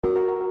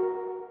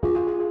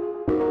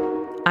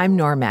I'm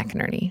Nora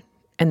McInerney,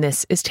 and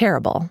this is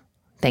Terrible.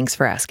 Thanks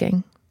for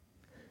asking.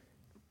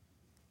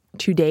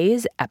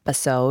 Today's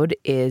episode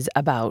is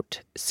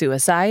about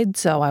suicide,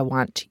 so I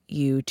want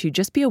you to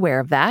just be aware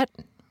of that.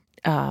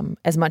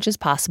 As much as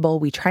possible,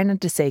 we try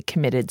not to say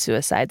committed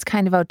suicide. It's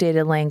kind of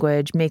outdated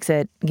language, makes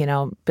it,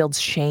 builds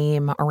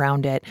shame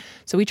around it.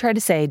 So we try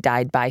to say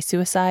died by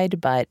suicide,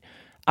 but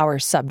our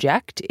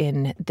subject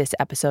in this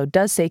episode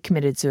does say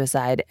committed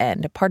suicide,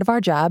 and a part of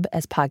our job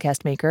as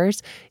podcast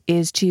makers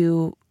is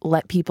to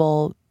let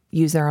people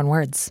use their own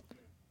words.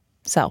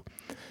 So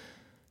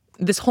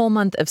this whole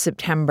month of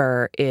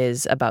September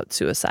is about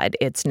suicide.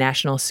 It's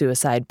National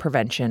Suicide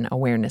Prevention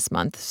Awareness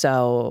Month.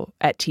 So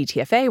at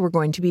TTFA, we're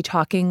going to be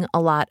talking a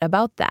lot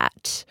about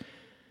that.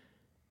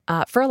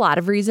 For a lot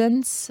of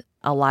reasons,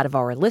 a lot of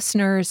our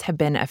listeners have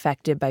been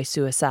affected by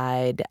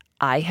suicide.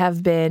 I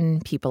have been,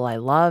 people I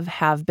love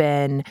have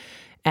been,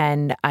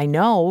 and I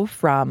know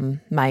from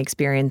my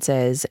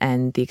experiences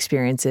and the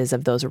experiences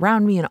of those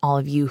around me and all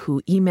of you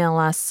who email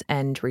us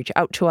and reach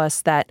out to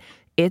us that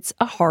it's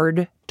a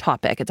hard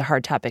topic. It's a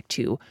hard topic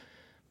to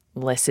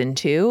listen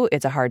to.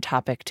 It's a hard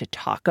topic to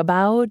talk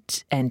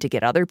about and to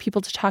get other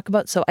people to talk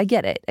about. So I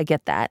get it. I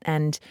get that.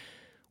 And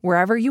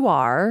wherever you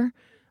are,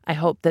 I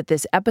hope that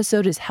this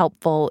episode is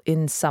helpful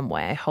in some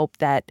way. I hope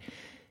that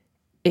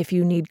if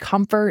you need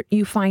comfort,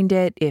 you find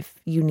it. If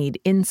you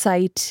need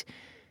insight,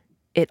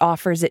 it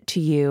offers it to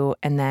you.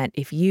 And that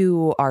if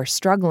you are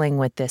struggling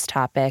with this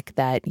topic,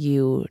 that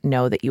you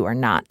know that you are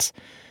not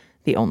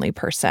the only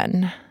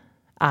person.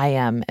 I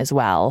am as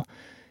well.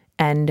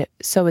 And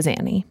so is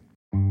Annie.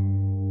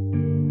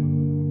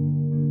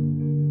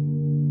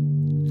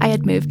 I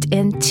had moved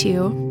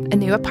into a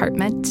new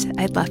apartment.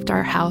 I'd left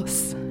our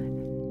house.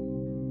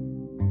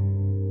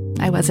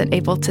 I wasn't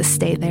able to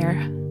stay there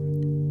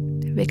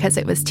because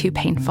it was too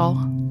painful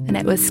and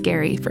it was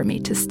scary for me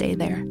to stay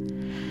there.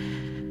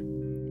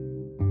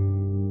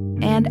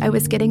 And I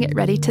was getting it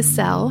ready to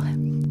sell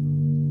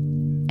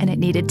and it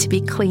needed to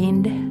be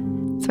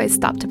cleaned. So I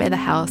stopped by the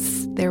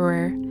house. There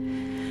were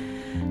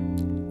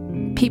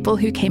people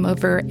who came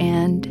over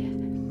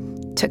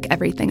and took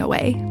everything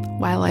away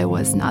while I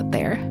was not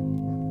there.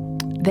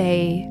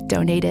 They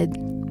donated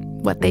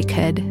what they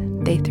could.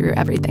 They threw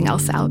everything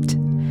else out.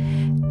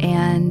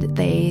 And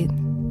they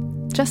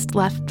just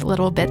left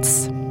little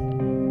bits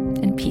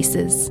and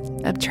pieces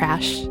of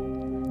trash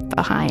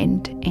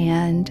behind.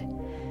 And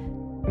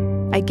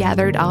I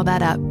gathered all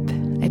that up.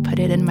 I put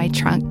it in my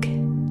trunk.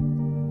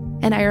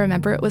 And I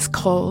remember it was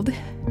cold.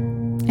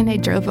 And I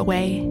drove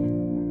away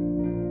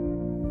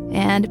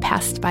and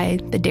passed by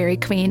the Dairy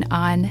Queen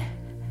on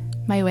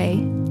my way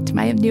to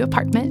my new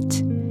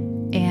apartment.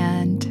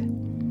 And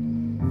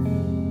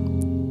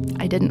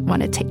I didn't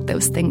want to take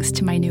those things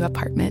to my new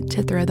apartment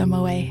to throw them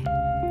away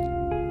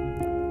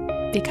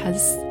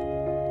because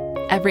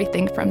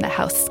everything from the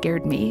house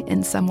scared me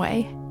in some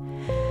way.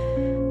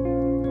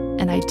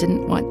 And I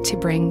didn't want to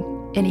bring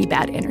any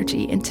bad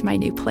energy into my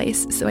new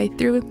place. So I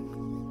threw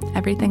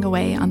everything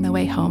away on the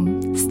way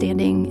home,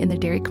 standing in the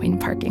Dairy Queen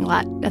parking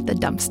lot at the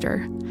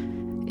dumpster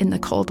in the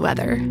cold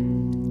weather,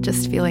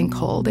 just feeling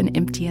cold and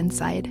empty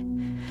inside.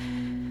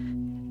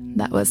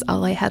 That was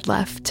all I had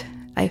left,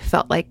 I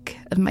felt like,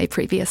 of my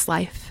previous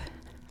life.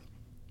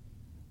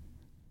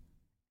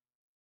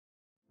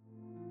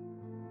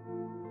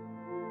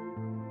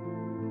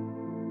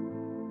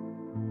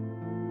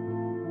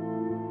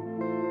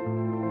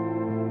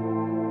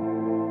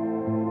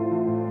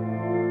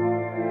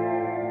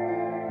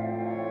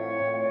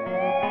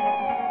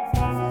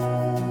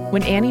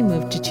 When Annie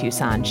moved to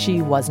Tucson,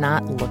 she was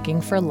not looking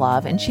for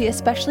love, and she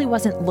especially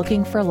wasn't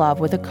looking for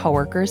love with a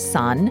coworker's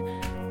son.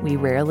 We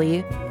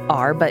rarely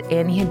are, but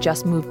Annie had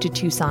just moved to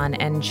Tucson,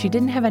 and she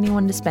didn't have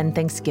anyone to spend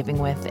Thanksgiving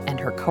with, and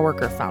her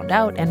coworker found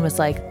out and was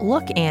like,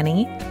 "Look,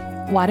 Annie,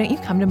 why don't you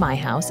come to my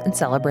house and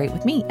celebrate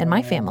with me and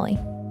my family?"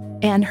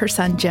 And her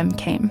son Jim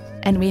came,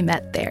 and we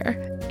met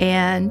there.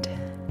 And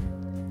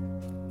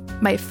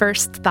my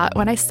first thought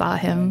when I saw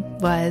him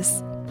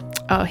was,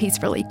 oh,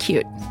 he's really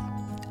cute.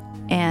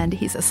 And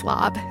he's a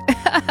slob.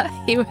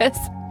 He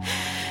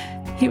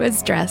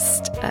was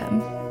dressed.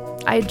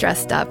 I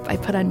dressed up. I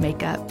put on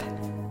makeup.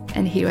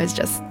 And he was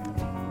just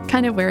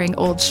kind of wearing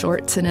old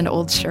shorts and an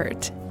old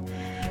shirt.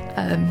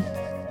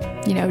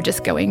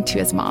 Just going to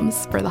his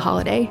mom's for the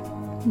holiday.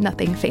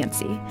 Nothing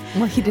fancy.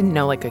 Well, he didn't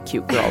know like a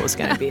cute girl was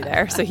going to be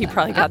there. So he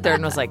probably got there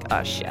and was like,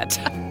 oh, shit.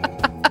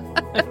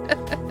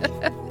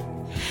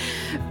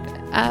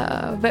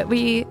 But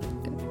we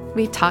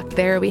talked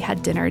there. We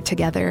had dinner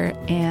together.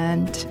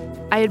 And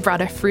I had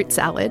brought a fruit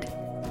salad.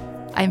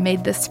 I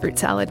made this fruit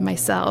salad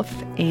myself,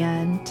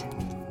 and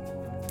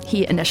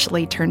he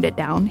initially turned it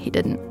down. He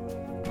didn't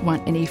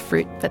want any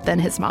fruit, but then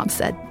his mom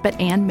said, but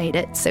Anne made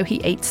it, so he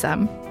ate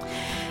some.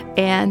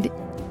 And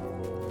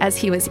as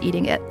he was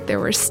eating it, there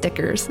were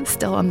stickers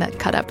still on the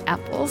cut up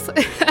apples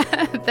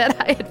that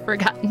I had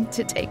forgotten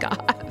to take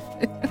off.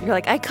 You're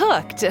like, I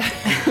cooked.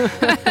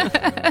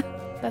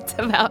 That's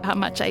about how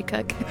much I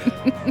cook.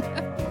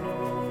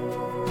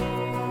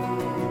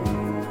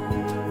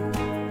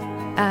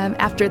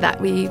 After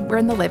that, we were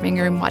in the living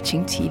room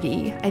watching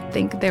TV. I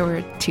think there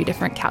were 2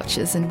 different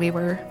couches, and we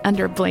were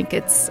under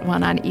blankets,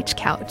 one on each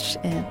couch,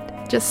 and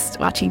just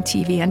watching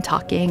TV and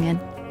talking.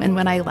 And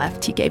when I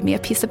left, he gave me a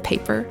piece of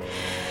paper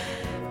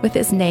with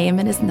his name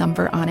and his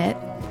number on it.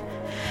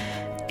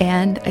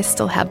 And I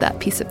still have that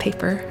piece of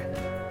paper.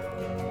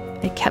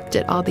 I kept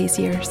it all these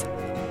years.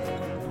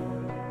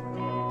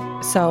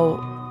 So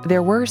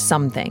there were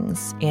some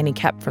things Annie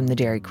kept from the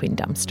Dairy Queen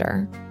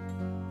dumpster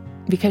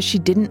because she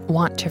didn't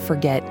want to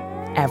forget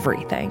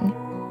everything.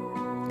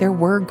 There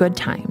were good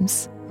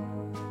times,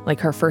 like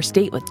her first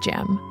date with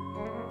Jim.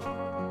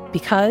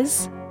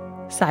 Because,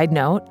 side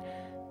note,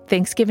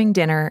 Thanksgiving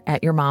dinner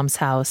at your mom's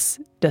house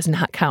does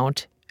not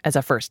count as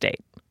a first date.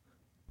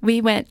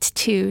 We went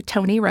to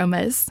Tony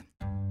Roma's.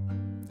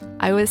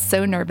 I was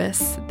so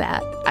nervous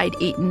that I'd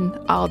eaten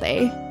all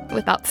day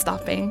without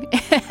stopping,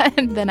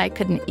 and then I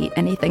couldn't eat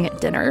anything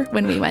at dinner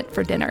when we went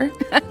for dinner.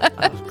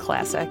 Oh,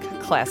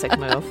 classic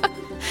move.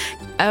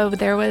 Oh,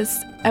 there was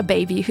a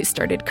baby who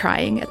started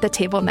crying at the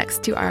table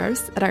next to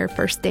ours at our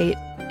first date,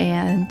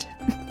 and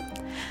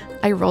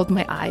I rolled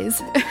my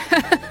eyes.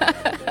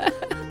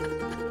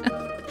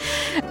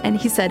 And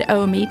he said,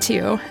 "Oh, me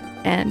too."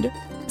 And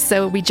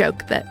so we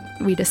joked that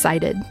we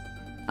decided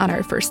on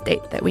our first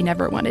date that we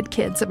never wanted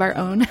kids of our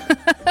own.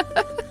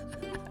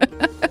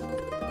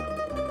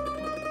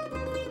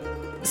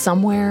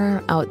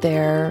 Somewhere out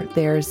there,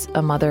 there's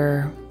a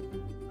mother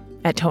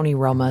at Tony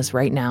Roma's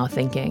right now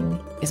thinking,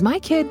 is my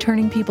kid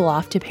turning people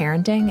off to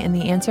parenting? And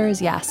the answer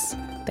is yes,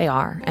 they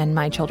are. And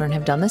my children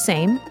have done the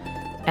same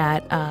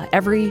at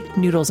every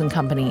Noodles and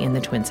Company in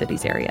the Twin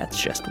Cities area.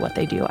 It's just what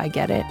they do. I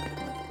get it.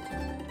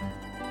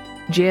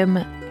 Jim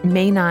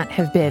may not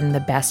have been the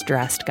best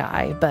dressed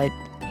guy, but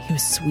he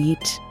was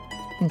sweet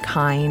and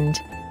kind.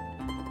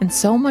 And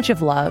so much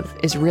of love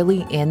is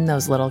really in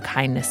those little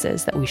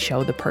kindnesses that we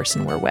show the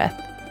person we're with.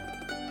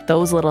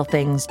 Those little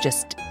things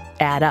just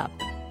add up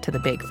to the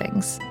big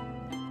things.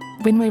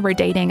 When we were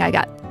dating, I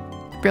got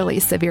really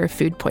severe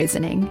food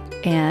poisoning,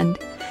 and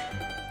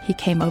he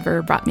came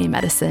over, brought me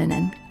medicine,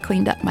 and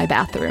cleaned up my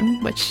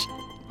bathroom, which...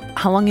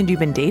 How long had you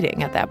been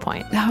dating at that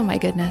point? Oh, my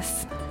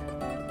goodness.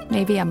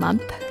 Maybe a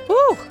month.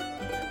 Woo!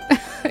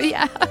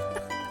 Yeah.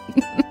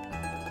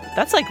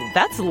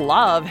 That's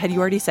love. Had you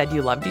already said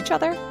you loved each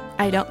other?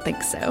 I don't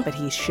think so. But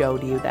he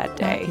showed you that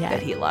day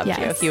that he loved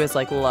you. He was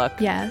like, look,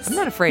 I'm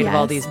not afraid of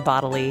all these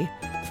bodily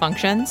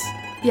functions.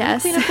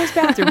 Yes. I'll clean up this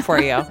bathroom for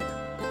you.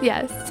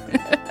 Yes.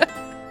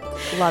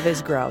 Love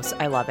is gross.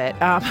 I love it.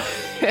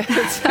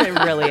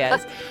 It really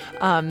is.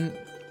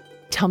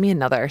 Tell me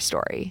another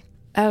story.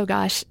 Oh,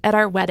 gosh. At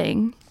our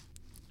wedding,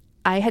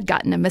 I had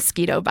gotten a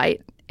mosquito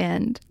bite,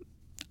 and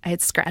I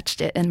had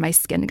scratched it, and my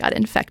skin got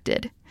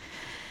infected.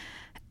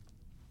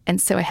 And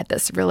so I had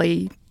this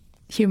really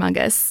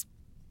humongous,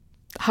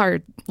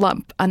 hard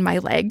lump on my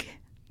leg.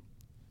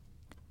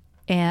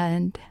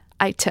 And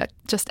I took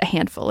just a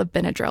handful of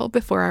Benadryl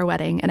before our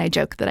wedding, and I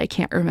joked that I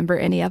can't remember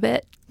any of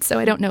it, so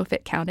I don't know if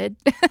it counted.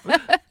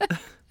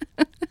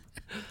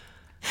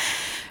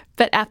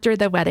 But after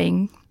the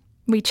wedding,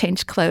 we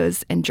changed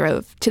clothes and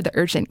drove to the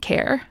urgent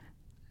care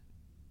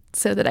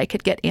so that I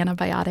could get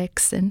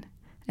antibiotics, and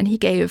he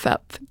gave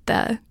up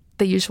the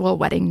usual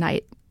wedding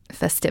night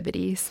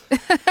festivities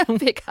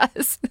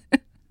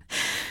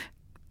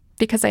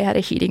because I had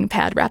a heating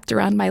pad wrapped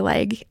around my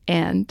leg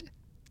and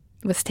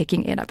was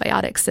taking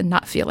antibiotics and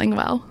not feeling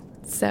well.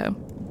 So,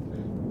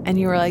 and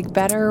you were like,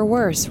 better or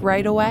worse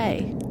right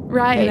away.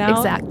 Right, you know?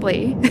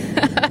 Exactly.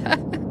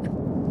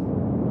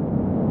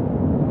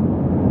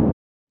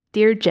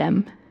 Dear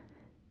Jim,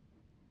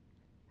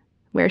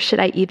 where should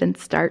I even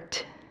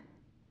start?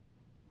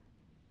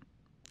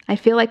 I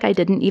feel like I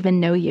didn't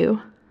even know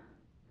you.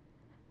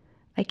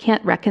 I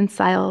can't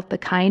reconcile the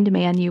kind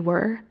man you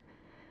were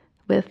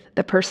with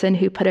the person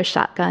who put a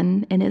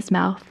shotgun in his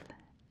mouth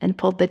and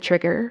pulled the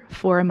trigger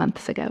 4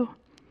 months ago.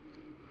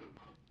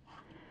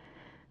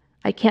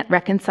 I can't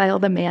reconcile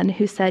the man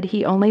who said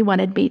he only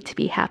wanted me to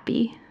be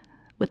happy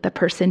with the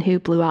person who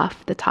blew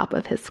off the top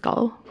of his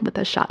skull with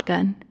a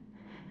shotgun.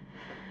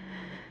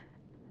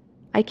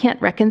 I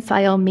can't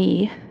reconcile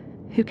me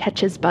who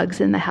catches bugs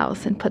in the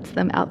house and puts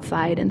them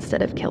outside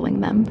instead of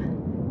killing them,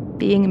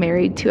 being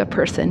married to a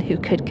person who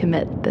could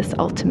commit this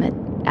ultimate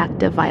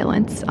act of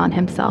violence on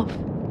himself.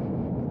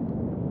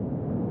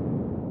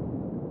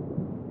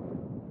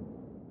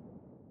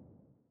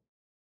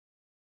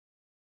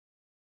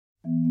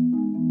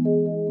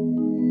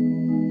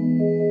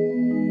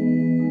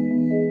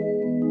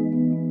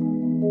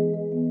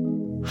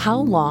 How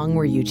long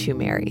were you two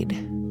married?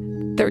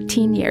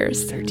 13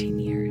 years. 13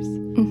 years.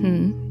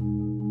 Mm-hmm.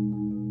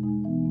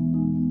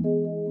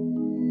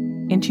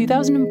 In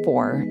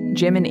 2004,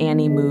 Jim and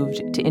Annie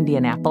moved to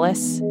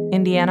Indianapolis,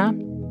 Indiana,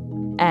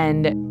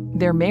 and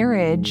their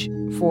marriage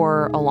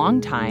for a long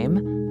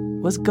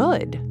time was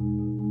good.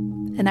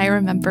 And I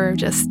remember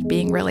just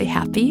being really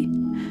happy,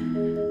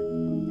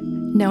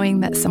 knowing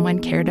that someone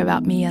cared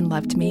about me and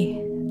loved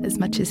me as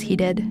much as he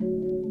did.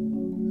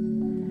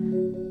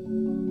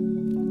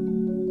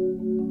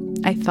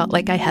 I felt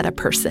like I had a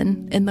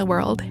person in the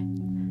world,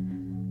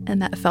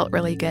 and that felt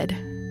really good.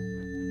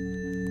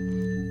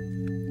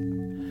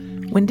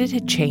 When did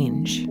it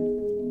change?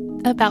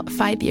 About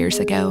 5 years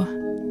ago,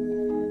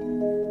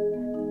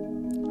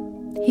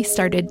 he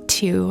started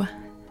to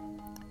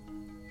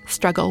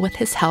struggle with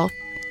his health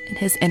and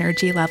his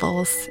energy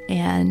levels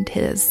and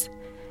his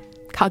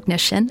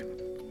cognition.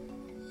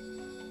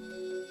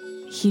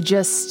 He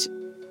just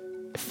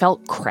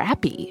felt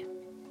crappy.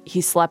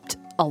 He slept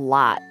a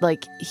lot.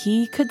 Like,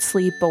 he could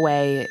sleep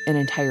away an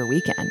entire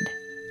weekend.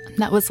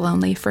 That was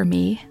lonely for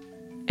me.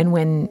 And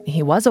when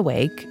he was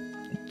awake,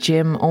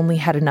 Jim only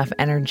had enough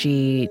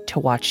energy to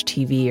watch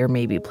TV or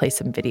maybe play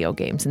some video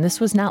games. And this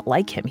was not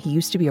like him. He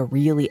used to be a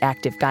really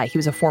active guy. He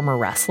was a former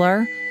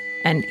wrestler,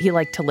 and he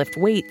liked to lift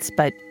weights,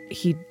 but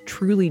he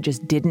truly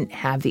just didn't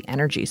have the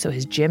energy. So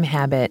his gym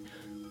habit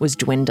was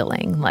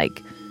dwindling,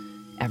 like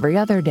every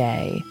other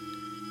day,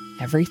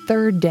 every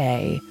third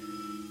day,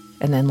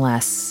 and then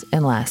less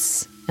and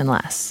less and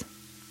less.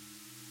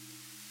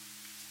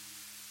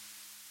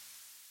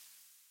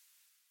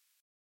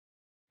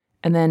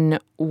 And then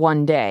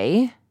one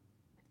day,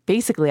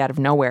 basically out of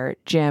nowhere,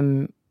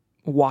 Jim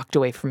walked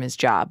away from his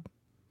job.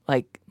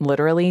 Like,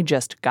 literally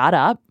just got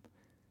up,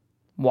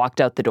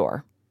 walked out the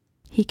door.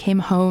 He came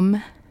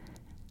home,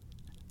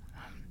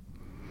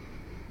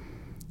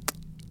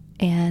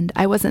 and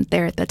I wasn't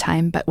there at the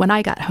time, but when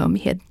I got home,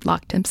 he had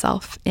locked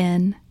himself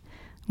in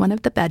one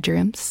of the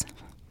bedrooms.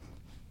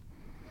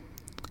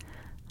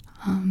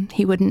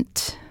 He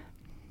wouldn't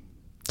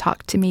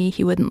talk to me.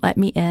 He wouldn't let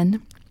me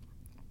in.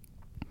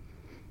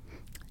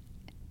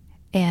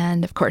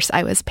 And of course,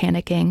 I was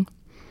panicking.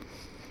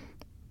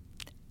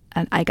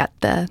 And I got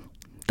the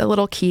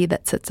little key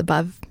that sits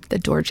above the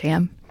door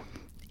jamb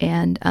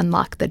and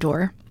unlocked the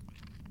door.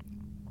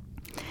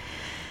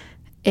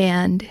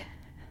 And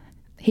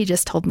he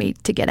just told me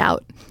to get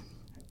out.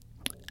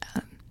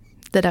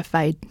 That if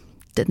I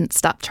didn't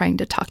stop trying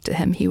to talk to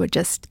him, he would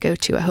just go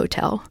to a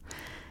hotel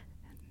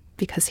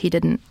because he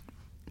didn't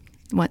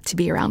want to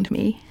be around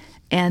me.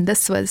 And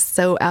this was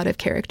so out of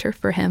character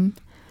for him.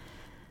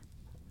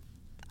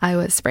 I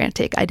was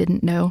frantic. I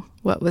didn't know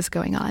what was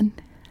going on.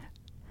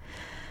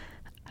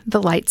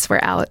 The lights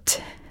were out,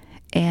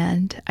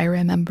 and I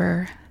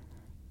remember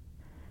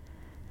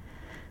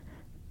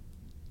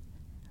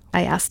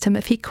I asked him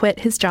if he quit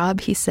his job.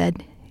 He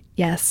said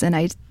yes, and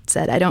I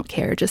said, I don't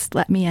care, just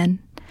let me in.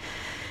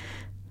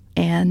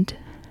 And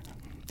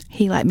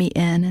he let me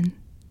in, and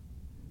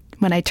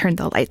when I turned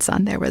the lights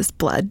on, there was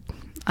blood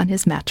on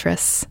his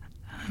mattress,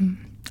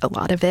 a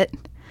lot of it.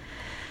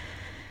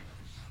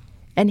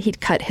 And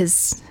he'd cut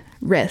his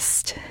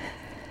wrist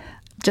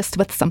just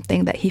with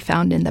something that he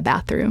found in the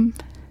bathroom.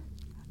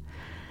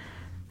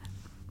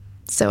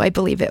 So I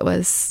believe it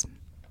was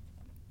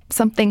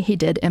something he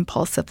did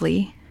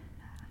impulsively.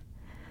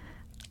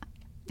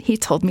 He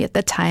told me at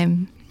the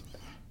time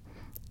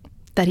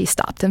that he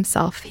stopped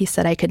himself. He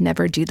said, I could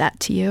never do that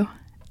to you.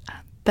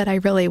 But I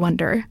really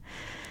wonder.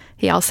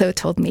 He also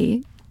told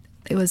me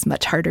it was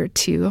much harder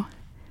to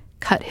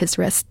cut his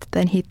wrist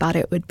than he thought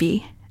it would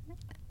be.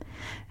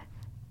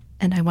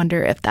 And I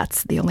wonder if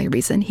that's the only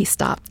reason he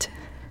stopped.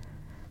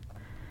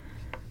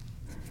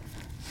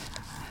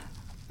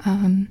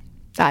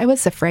 I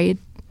was afraid,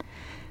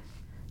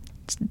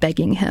 just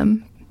begging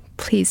him,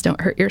 please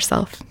don't hurt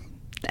yourself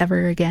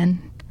ever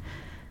again.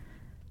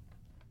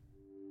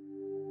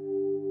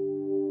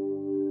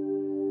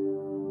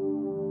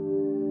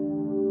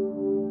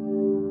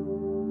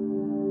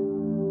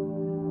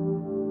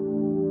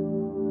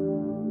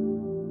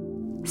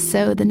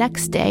 So the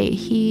next day,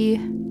 he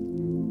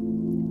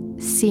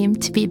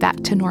seemed to be back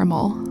to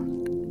normal,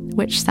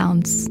 which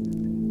sounds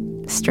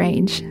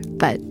strange,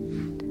 but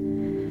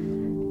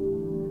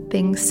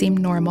things seemed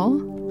normal.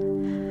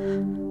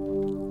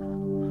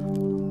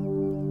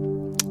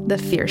 The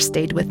fear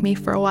stayed with me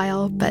for a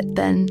while, but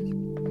then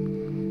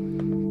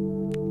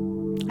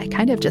I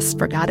kind of just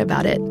forgot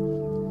about it,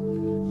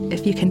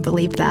 if you can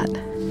believe that.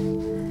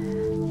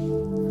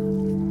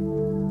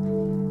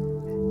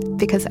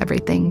 Because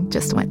everything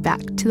just went back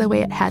to the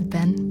way it had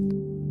been.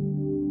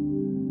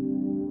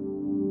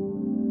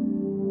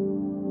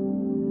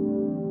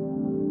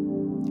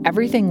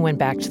 Everything went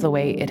back to the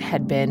way it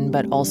had been,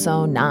 but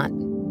also not.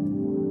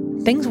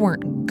 Things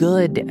weren't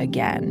good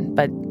again,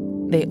 but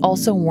they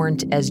also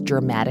weren't as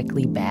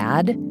dramatically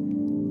bad.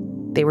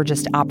 They were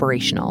just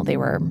operational. They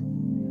were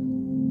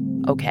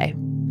okay.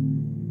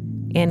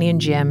 Annie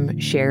and Jim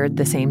shared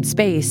the same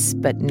space,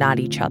 but not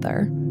each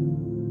other.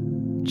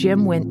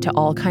 Jim went to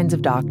all kinds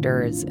of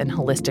doctors and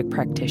holistic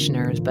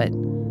practitioners, but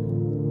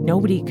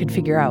nobody could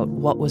figure out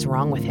what was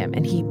wrong with him.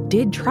 And he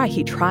did try.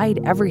 He tried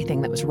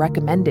everything that was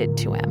recommended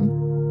to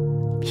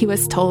him. He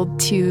was told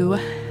to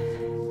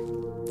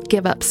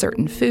give up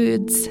certain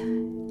foods.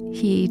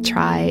 He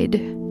tried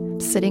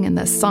sitting in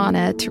the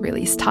sauna to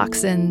release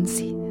toxins.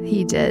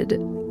 He did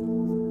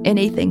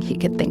anything he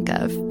could think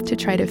of to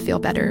try to feel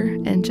better,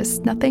 and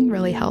just nothing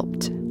really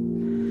helped.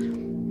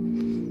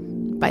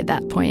 By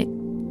that point,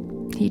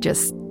 he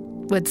just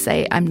would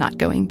say, I'm not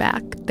going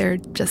back. They're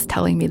just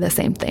telling me the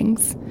same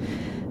things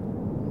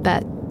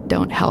that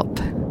don't help.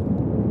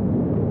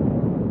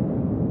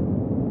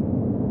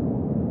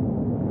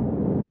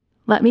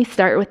 Let me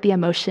start with the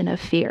emotion of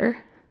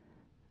fear,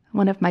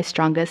 one of my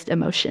strongest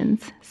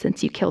emotions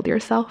since you killed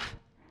yourself.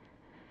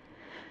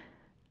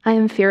 I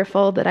am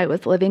fearful that I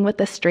was living with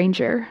a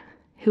stranger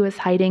who is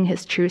hiding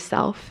his true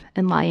self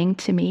and lying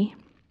to me.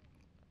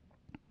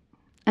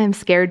 I am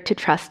scared to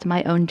trust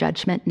my own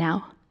judgment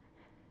now.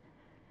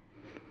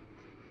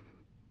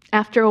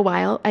 After a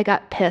while, I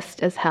got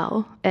pissed as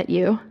hell at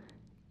you,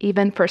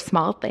 even for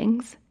small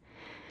things.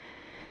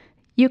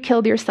 You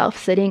killed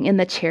yourself sitting in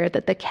the chair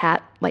that the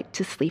cat liked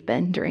to sleep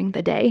in during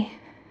the day.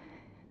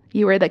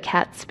 You were the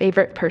cat's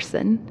favorite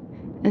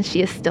person, and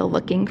she is still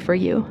looking for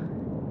you.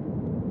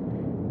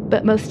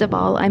 But most of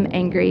all, I'm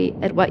angry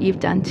at what you've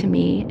done to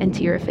me and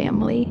to your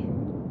family.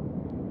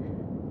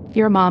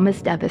 Your mom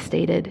is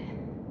devastated.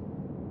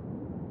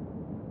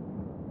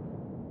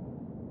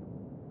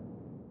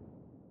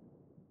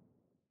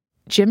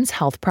 Jim's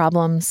health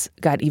problems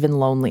got even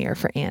lonelier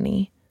for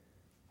Annie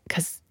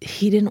because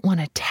he didn't want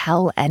to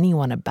tell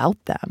anyone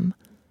about them.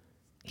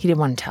 He didn't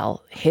want to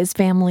tell his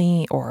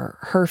family or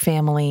her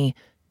family,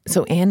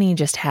 so Annie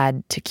just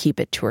had to keep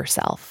it to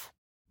herself.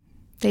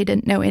 They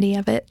didn't know any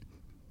of it.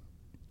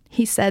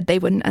 He said they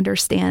wouldn't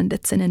understand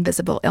it's an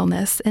invisible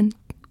illness, and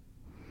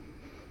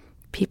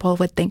people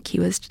would think he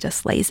was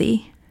just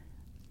lazy.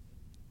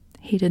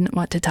 He didn't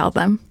want to tell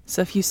them.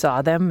 So if you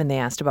saw them and they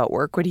asked about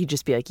work, would he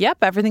just be like, yep,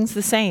 everything's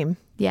the same?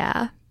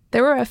 Yeah.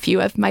 There were a few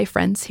of my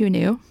friends who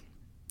knew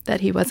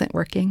that he wasn't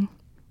working,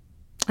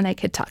 and I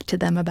could talk to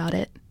them about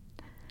it.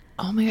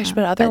 Oh my gosh,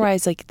 but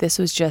otherwise, like, this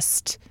was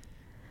just...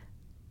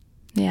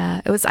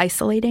 Yeah, it was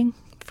isolating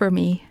for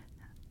me.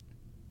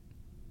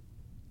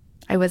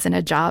 I was in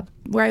a job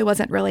where I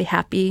wasn't really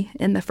happy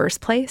in the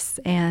first place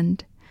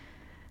and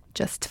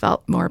just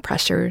felt more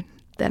pressure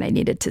that I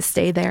needed to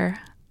stay there,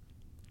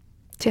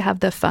 to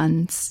have the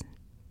funds,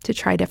 to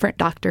try different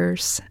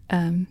doctors,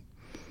 to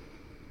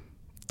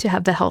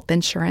have the health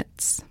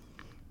insurance.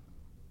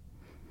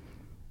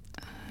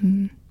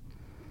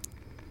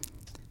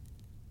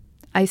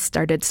 I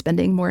started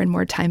spending more and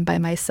more time by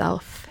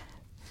myself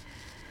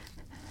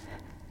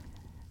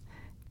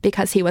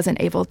because he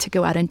wasn't able to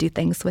go out and do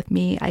things with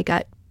me. I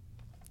got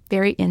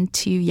very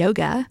into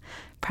yoga,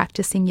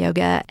 practicing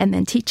yoga, and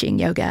then teaching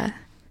yoga.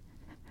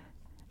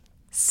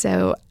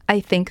 So I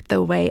think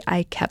the way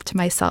I kept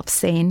myself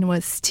sane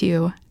was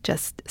to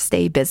just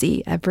stay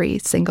busy every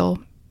single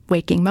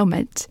waking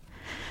moment.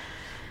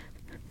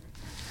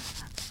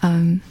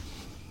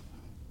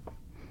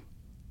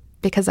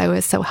 Because I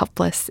was so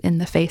helpless in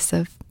the face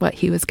of what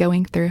he was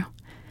going through.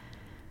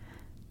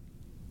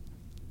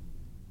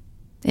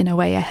 In a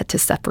way, I had to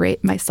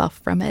separate myself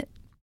from it.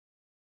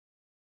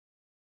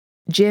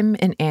 Jim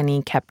and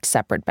Annie kept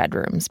separate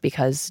bedrooms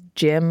because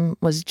Jim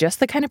was just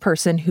the kind of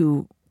person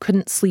who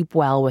couldn't sleep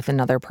well with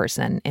another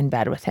person in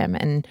bed with him.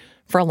 And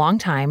for a long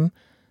time,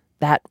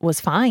 that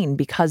was fine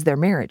because their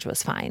marriage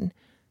was fine,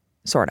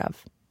 sort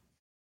of.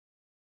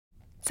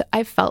 So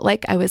I felt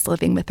like I was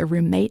living with a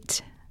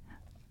roommate.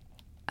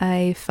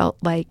 I felt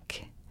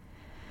like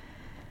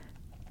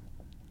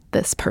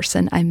this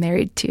person I'm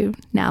married to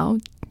now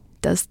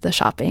does the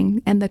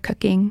shopping and the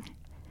cooking.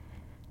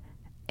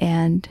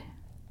 And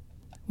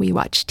we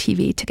watch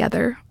TV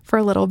together for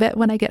a little bit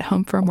when I get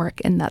home from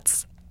work, and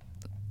that's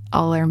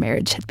all our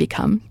marriage had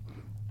become.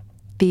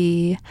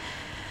 The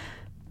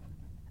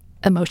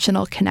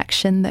emotional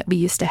connection that we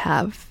used to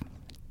have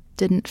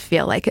didn't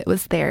feel like it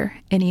was there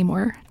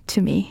anymore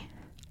to me.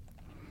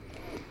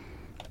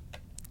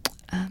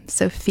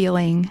 So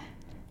feeling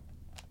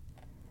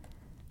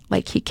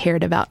like he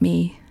cared about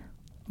me,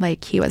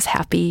 like he was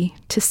happy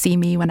to see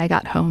me when I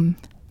got home,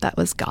 that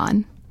was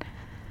gone.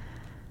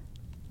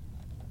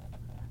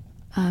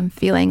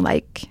 Feeling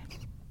like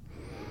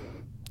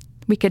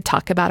we could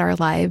talk about our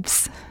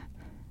lives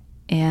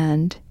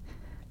and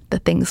the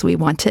things we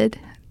wanted.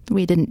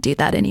 We didn't do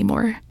that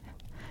anymore.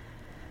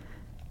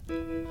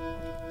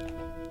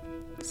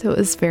 So it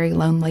was very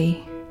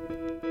lonely.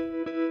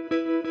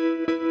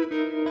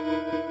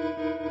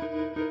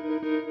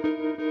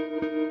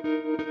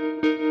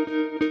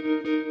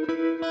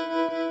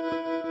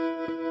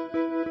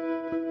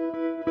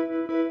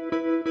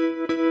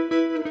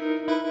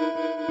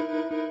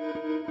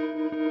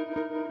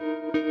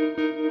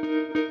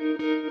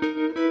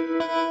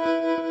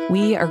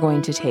 We are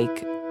going to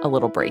take a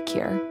little break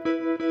here.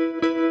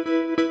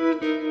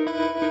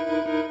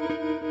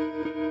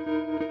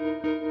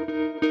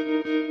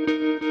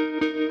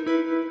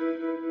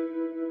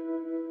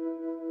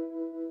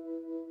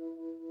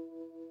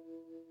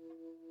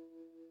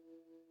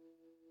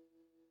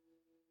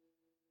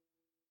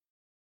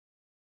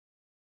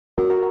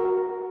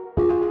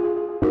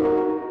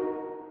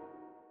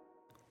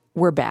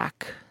 We're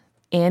back.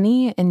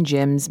 Annie and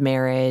Jim's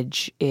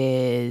marriage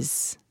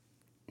is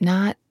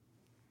not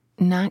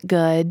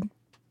good,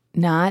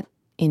 not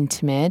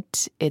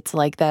intimate. It's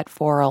like that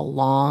for a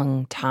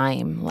long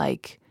time,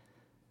 like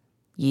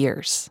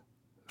years,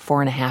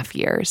 4.5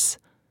 years.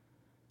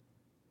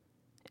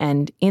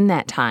 And in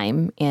that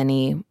time,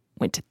 Annie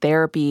went to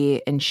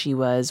therapy and she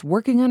was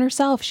working on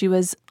herself. She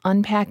was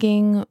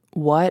unpacking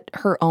what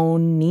her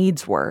own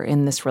needs were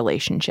in this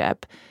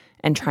relationship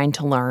and trying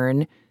to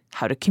learn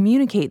how to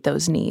communicate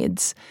those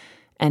needs.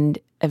 And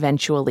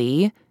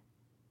eventually,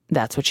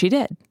 that's what she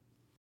did.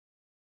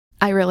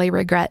 I really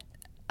regret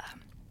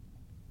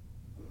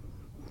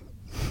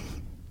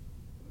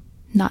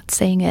not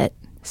saying it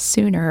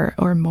sooner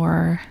or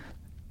more.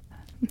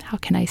 How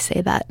can I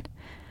say that?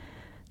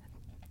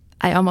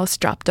 I almost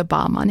dropped a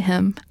bomb on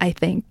him, I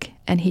think,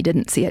 and he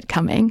didn't see it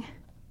coming.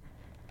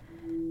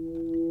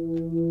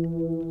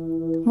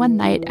 One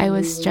night I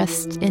was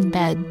just in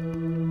bed,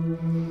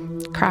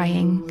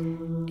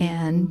 crying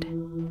and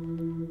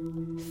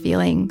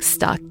feeling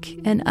stuck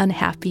and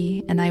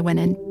unhappy, and I went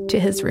into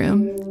his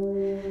room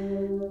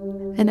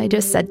and I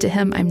just said to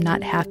him, I'm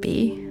not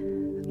happy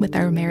with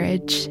our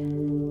marriage.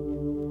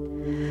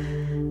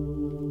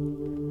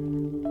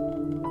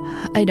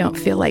 I don't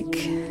feel like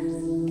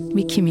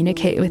we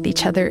communicate with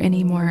each other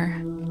anymore.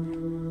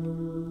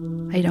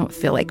 I don't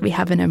feel like we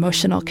have an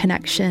emotional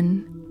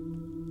connection.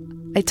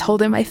 I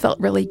told him I felt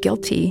really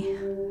guilty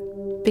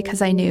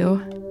because I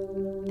knew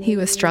he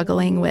was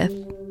struggling with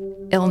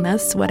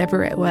illness,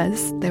 whatever it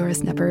was. There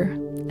was never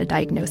a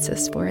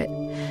diagnosis for it.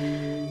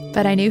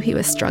 But I knew he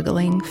was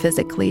struggling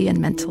physically and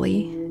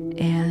mentally,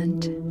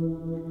 and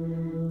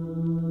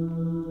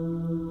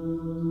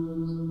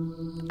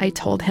I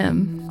told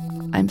him,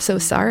 I'm so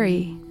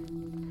sorry.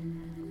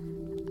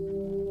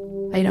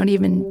 I don't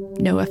even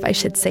know if I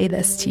should say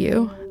this to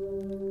you,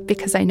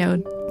 because I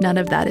know none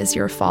of that is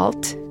your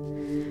fault.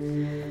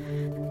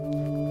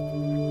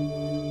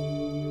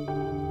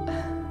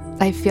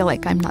 I feel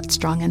like I'm not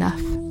strong enough,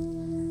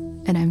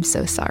 and I'm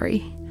so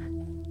sorry.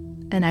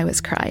 And I was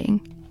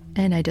crying,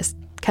 and I just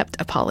kept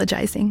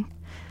apologizing.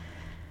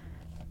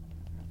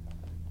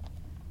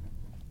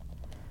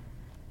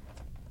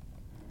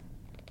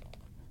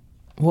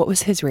 What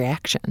was his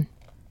reaction?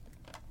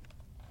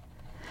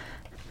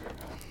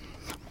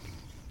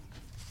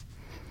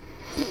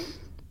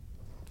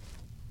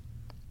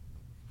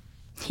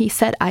 He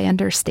said, I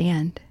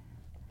understand.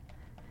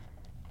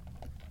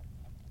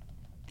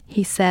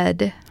 He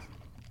said,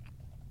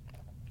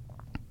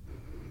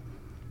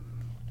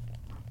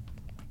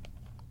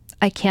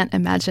 I can't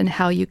imagine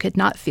how you could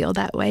not feel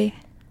that way.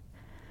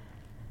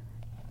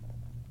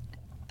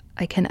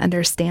 I can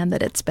understand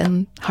that it's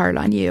been hard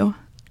on you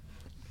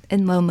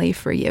and lonely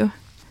for you.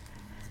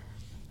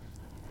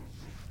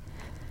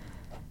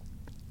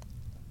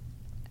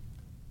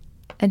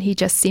 And he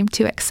just seemed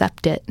to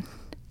accept it,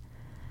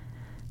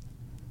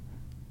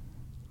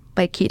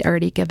 like he'd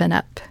already given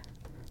up.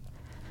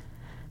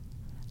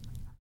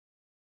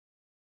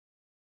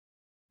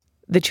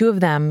 The two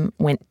of them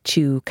went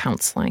to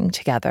counseling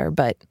together,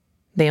 but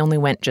they only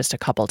went just a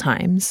couple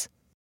times.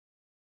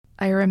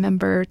 I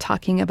remember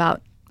talking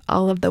about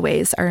all of the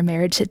ways our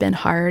marriage had been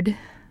hard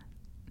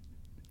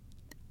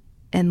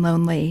and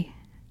lonely,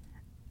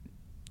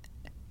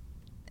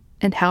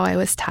 and how I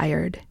was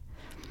tired.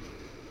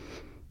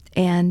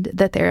 And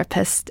the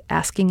therapist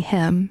asking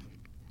him,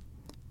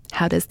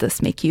 how does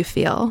this make you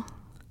feel?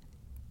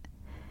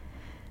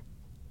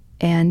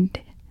 And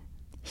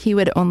he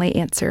would only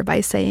answer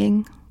by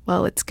saying,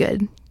 well, it's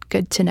good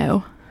to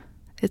know.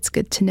 It's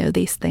good to know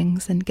these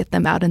things and get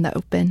them out in the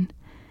open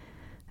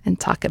and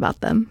talk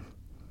about them.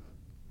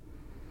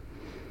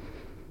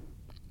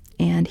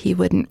 And he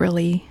wouldn't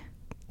really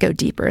go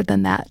deeper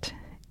than that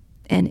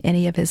in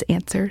any of his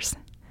answers.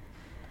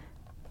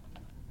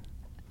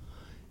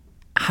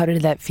 How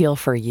did that feel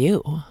for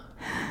you?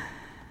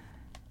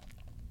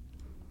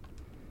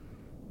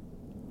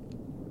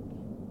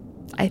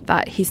 I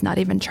thought, he's not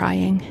even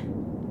trying.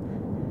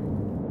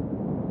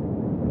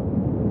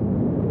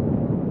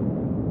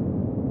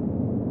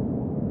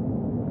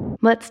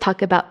 Let's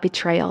talk about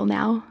betrayal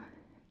now.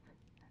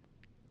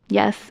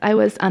 Yes, I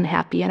was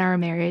unhappy in our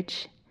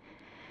marriage.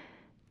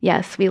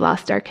 Yes, we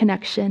lost our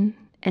connection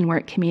and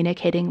weren't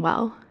communicating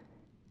well.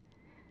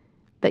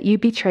 But you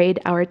betrayed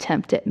our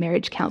attempt at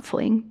marriage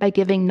counseling by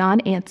giving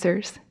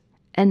non-answers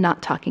and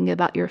not talking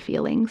about your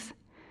feelings,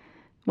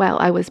 while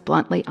I was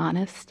bluntly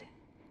honest.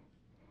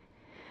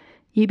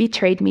 You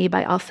betrayed me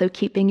by also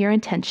keeping your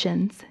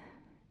intentions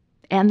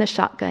and the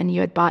shotgun you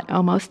had bought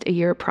almost a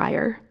year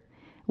prior,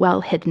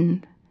 well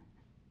hidden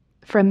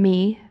from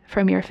me,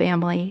 from your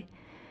family,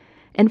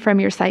 and from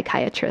your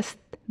psychiatrist,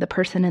 the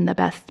person in the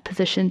best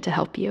position to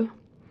help you.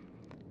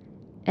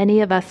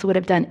 Any of us would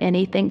have done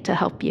anything to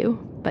help you,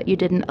 but you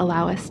didn't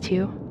allow us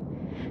to.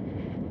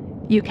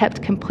 You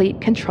kept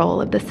complete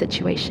control of the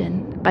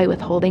situation by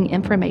withholding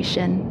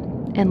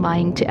information and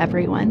lying to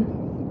everyone.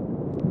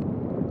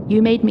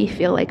 You made me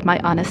feel like my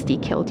honesty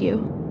killed you,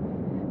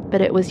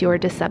 but it was your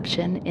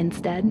deception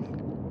instead.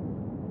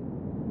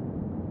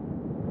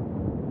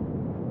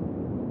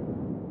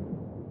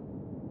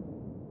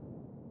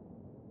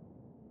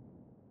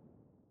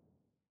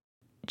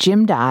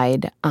 Jim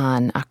died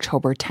on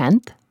October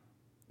 10th,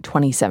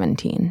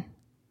 2017.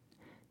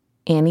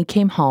 Annie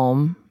came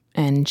home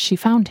and she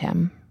found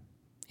him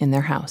in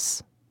their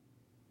house.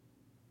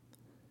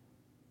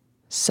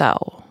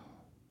 So,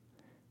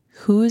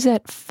 who's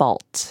at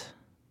fault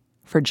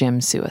for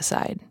Jim's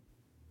suicide?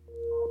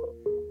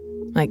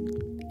 Like,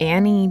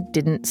 Annie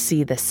didn't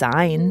see the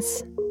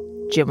signs.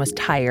 Jim was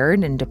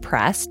tired and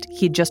depressed.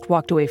 He'd just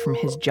walked away from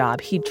his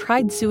job. He'd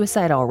tried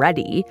suicide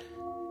already.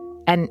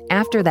 And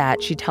after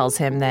that, she tells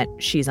him that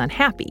she's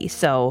unhappy.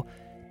 So,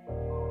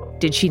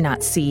 did she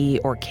not see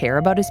or care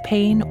about his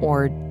pain,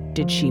 or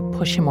did she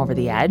push him over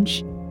the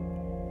edge?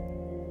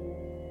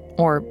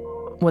 Or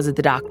was it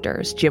the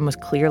doctors? Jim was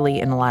clearly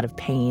in a lot of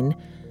pain.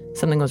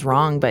 Something was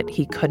wrong, but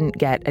he couldn't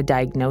get a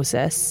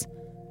diagnosis.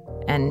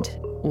 And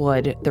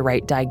would the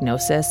right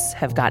diagnosis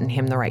have gotten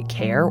him the right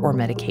care or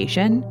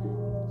medication?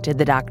 Did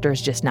the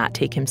doctors just not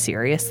take him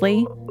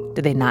seriously?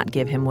 Did they not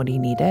give him what he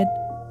needed?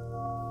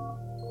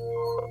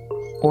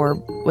 Or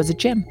was it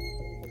Jim?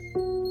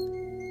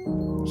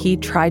 He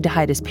tried to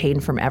hide his pain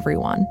from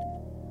everyone.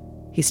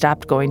 He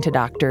stopped going to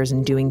doctors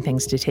and doing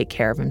things to take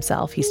care of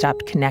himself. He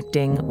stopped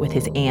connecting with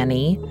his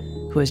Annie,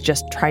 who was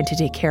just trying to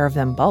take care of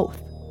them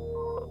both.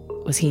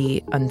 Was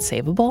he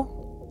unsavable?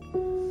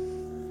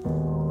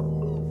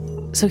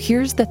 So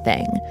here's the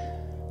thing.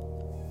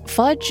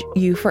 Fudge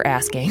you for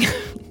asking.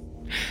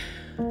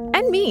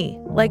 And me.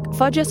 Like,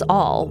 fudge us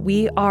all.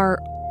 We are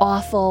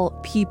awful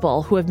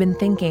people who have been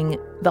thinking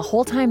the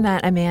whole time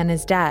that a man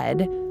is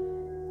dead,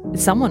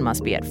 someone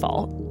must be at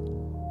fault.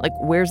 Like,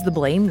 where's the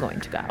blame going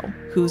to go?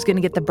 Who's going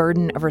to get the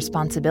burden of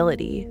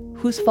responsibility?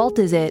 Whose fault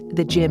is it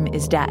that Jim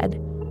is dead?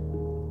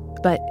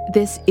 But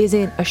this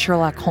isn't a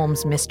Sherlock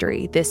Holmes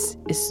mystery. This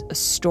is a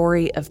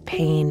story of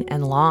pain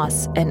and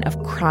loss and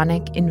of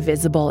chronic,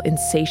 invisible,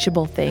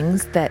 insatiable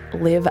things that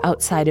live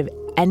outside of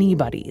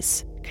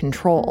anybody's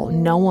control.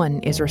 No one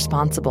is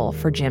responsible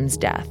for Jim's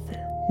death.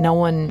 No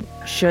one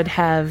should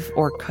have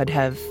or could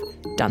have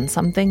done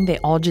something. They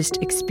all just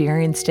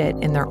experienced it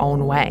in their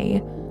own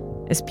way,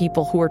 as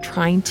people who are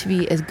trying to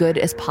be as good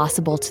as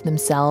possible to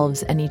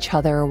themselves and each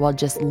other while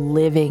just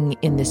living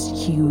in this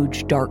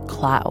huge dark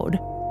cloud.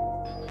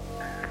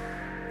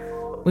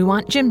 We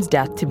want Jim's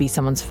death to be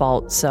someone's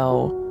fault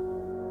so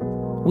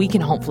we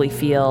can hopefully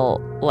feel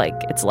like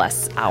it's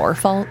less our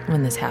fault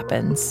when this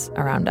happens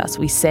around us.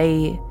 We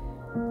say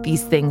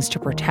these things to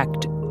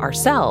protect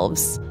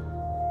ourselves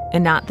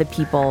and not the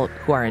people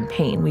who are in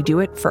pain. We do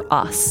it for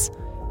us,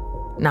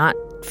 not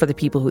for the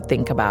people who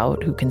think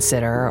about, who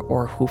consider,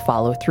 or who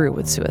follow through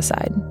with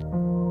suicide.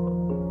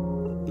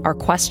 Our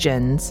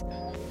questions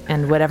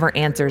and whatever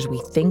answers we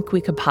think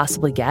we could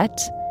possibly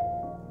get,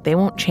 they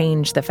won't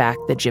change the fact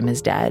that Jim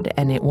is dead,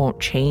 and it won't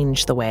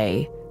change the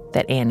way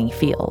that Annie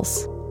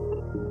feels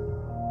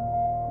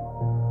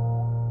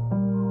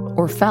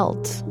or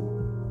felt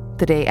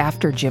the day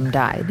after Jim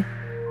died.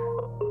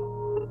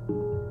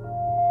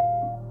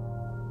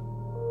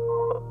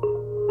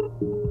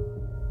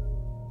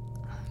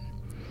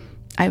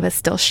 I was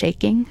still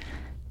shaking.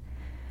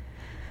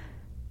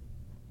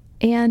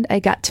 And I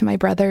got to my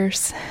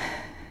brother's,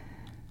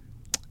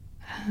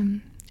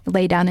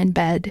 lay down in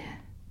bed.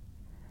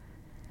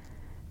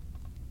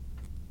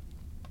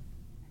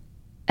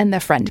 And the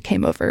friend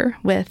came over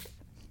with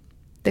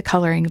the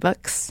coloring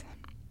books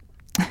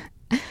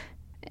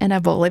and a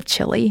bowl of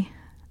chili.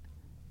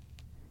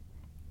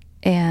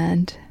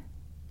 And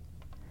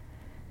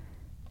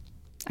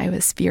I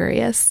was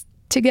furious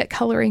to get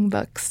coloring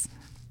books.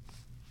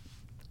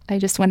 I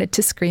just wanted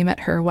to scream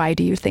at her, "Why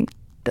do you think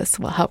this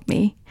will help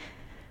me?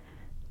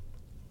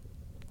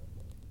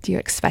 Do you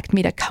expect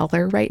me to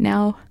color right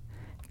now?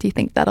 Do you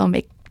think that'll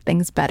make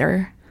things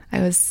better?"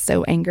 I was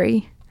so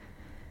angry.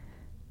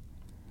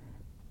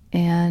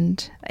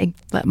 And I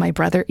let my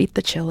brother eat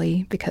the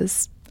chili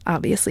because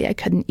obviously I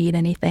couldn't eat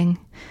anything.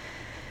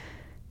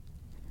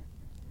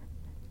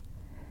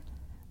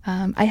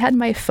 I had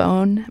my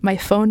phone. My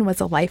phone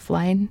was a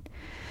lifeline,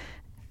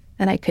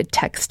 and I could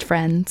text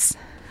friends.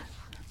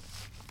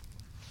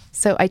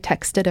 So I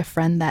texted a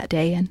friend that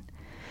day, and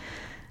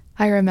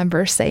I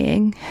remember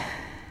saying,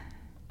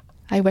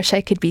 "I wish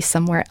I could be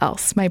somewhere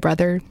else. My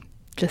brother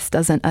just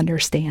doesn't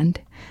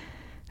understand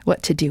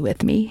what to do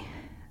with me,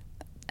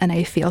 and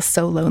I feel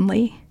so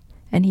lonely."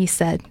 And he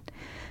said,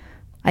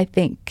 "I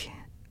think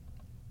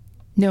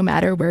no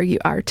matter where you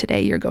are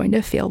today, you're going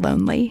to feel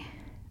lonely,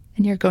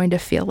 and you're going to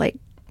feel like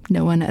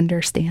no one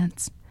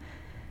understands."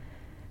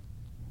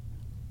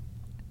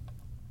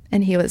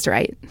 And he was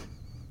right.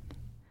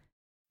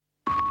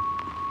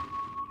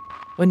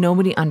 What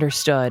nobody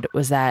understood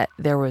was that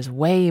there was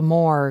way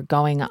more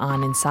going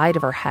on inside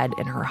of her head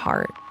and her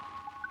heart.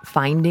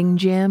 Finding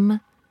Jim,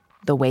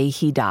 the way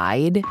he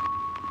died,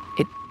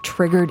 it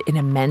triggered an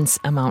immense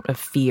amount of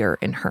fear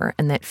in her,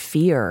 and that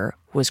fear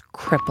was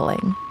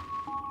crippling.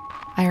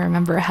 I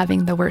remember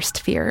having the worst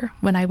fear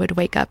when I would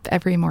wake up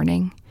every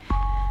morning,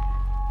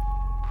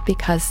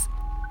 because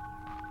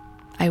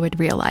I would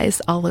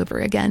realize all over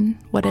again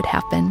what had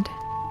happened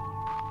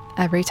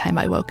every time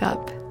I woke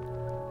up.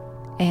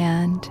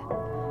 And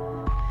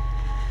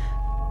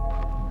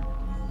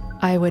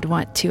I would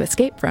want to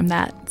escape from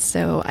that,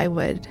 so I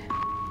would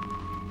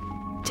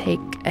take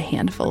a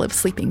handful of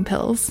sleeping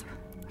pills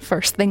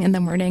first thing in the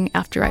morning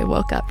after I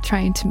woke up,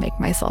 trying to make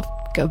myself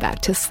go back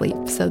to sleep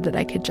so that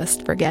I could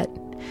just forget.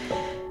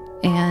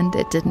 And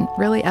it didn't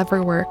really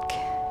ever work.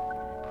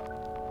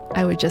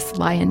 I would just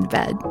lie in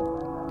bed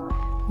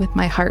with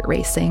my heart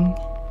racing,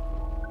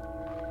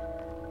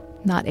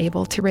 not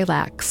able to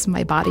relax,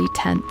 my body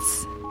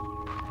tense,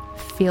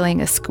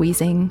 feeling a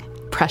squeezing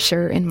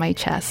pressure in my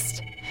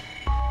chest,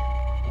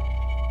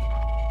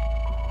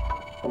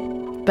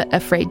 but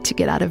afraid to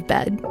get out of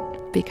bed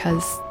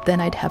because then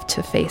I'd have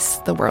to face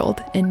the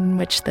world in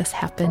which this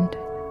happened,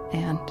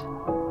 and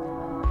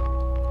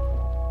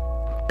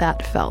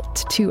that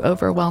felt too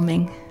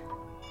overwhelming.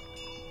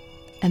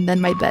 And then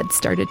my bed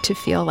started to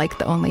feel like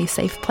the only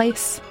safe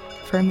place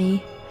for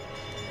me.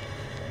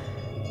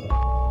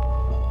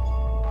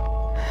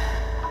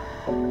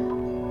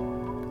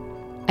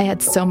 I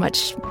had so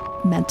much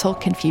mental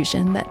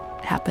confusion that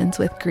happens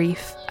with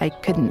grief. I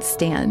couldn't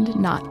stand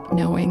not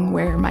knowing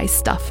where my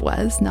stuff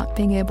was, not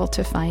being able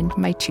to find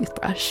my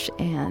toothbrush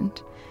and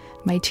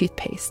my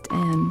toothpaste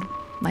and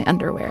my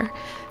underwear.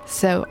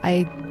 So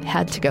I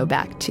had to go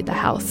back to the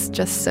house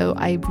just so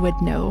I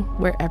would know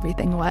where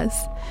everything was.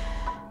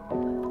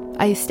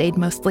 I stayed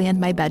mostly in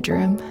my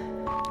bedroom.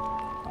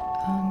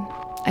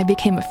 I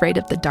became afraid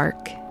of the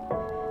dark,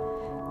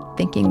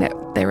 thinking that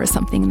there was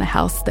something in the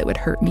house that would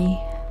hurt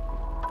me.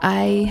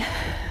 I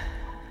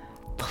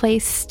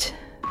placed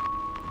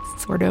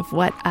sort of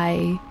what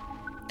I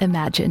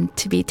imagined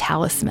to be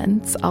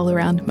talismans all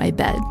around my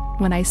bed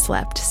when I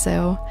slept.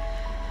 So,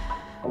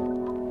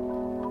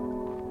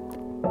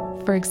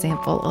 for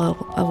example,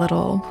 a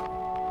little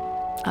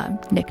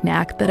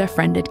knick-knack that a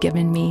friend had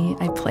given me,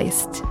 I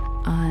placed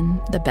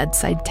on the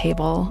bedside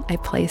table. I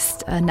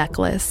placed a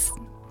necklace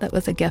that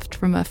was a gift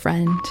from a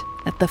friend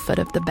at the foot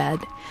of the bed.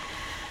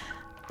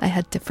 I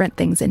had different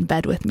things in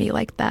bed with me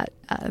like that.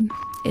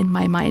 In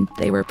my mind,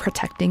 they were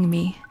protecting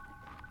me.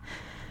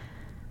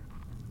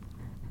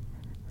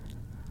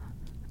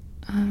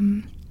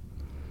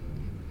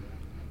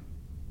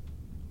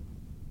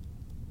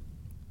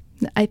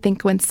 I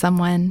think when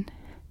someone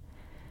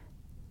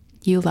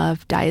you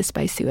love dies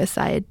by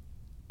suicide,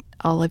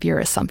 all of your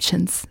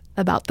assumptions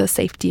about the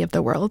safety of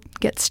the world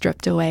get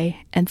stripped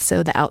away, and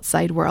so the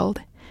outside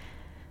world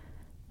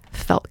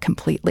felt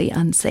completely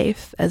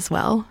unsafe as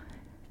well.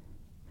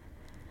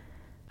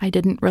 I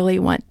didn't really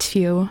want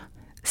to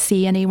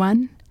see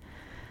anyone.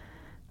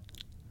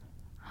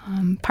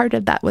 Part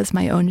of that was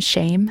my own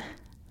shame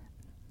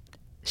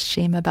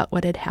about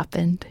what had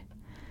happened.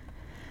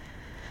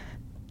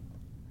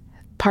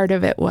 Part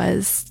of it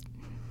was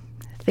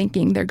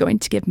thinking they're going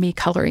to give me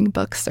coloring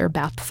books or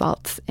bath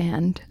salts,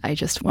 and I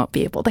just won't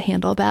be able to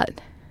handle that.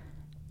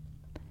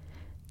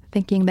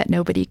 Thinking that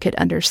nobody could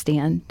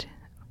understand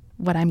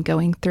what I'm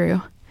going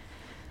through.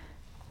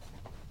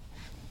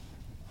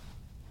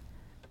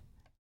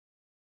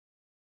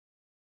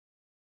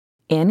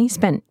 Annie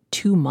spent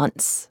 2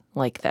 months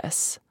like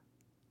this,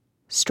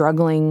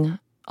 struggling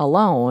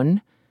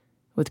alone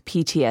with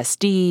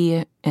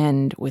PTSD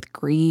and with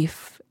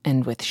grief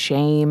and with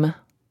shame.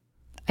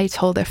 I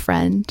told a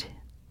friend,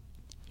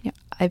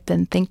 I've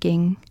been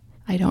thinking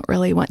I don't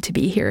really want to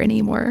be here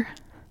anymore.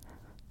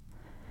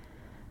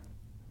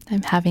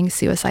 I'm having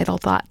suicidal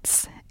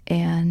thoughts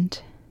and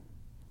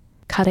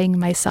cutting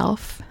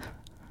myself.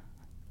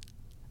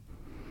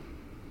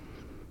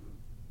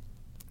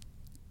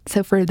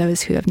 So for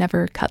those who have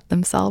never cut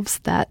themselves,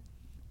 that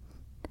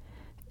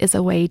is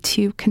a way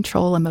to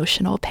control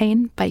emotional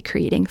pain by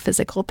creating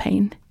physical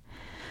pain.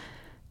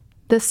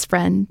 This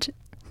friend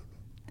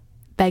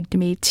begged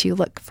me to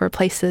look for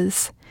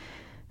places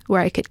where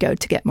I could go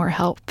to get more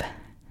help.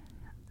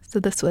 So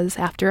this was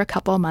after a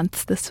couple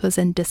months. This was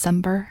in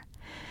December.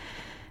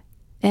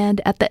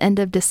 And at the end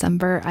of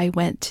December, I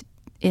went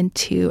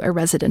into a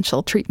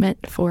residential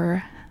treatment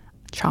for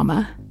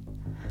trauma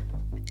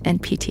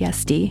and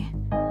PTSD.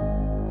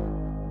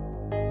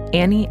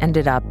 Annie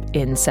ended up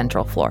in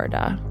Central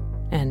Florida,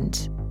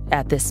 and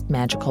at this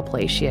magical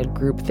place, she had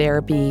group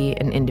therapy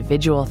and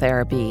individual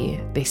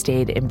therapy. They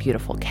stayed in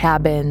beautiful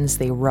cabins,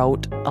 they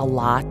wrote a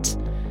lot,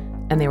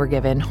 and they were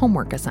given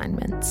homework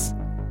assignments.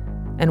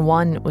 And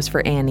one was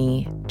for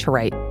Annie to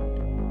write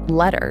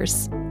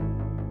letters.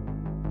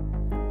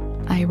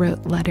 I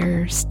wrote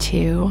letters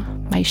to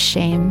my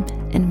shame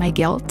and my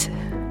guilt.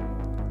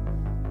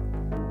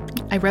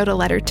 I wrote a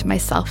letter to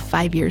myself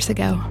 5 years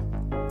ago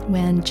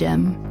when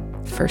Jim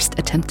first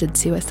attempted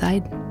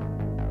suicide.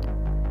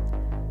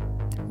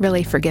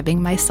 Really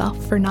forgiving myself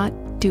for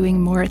not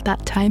doing more at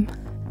that time.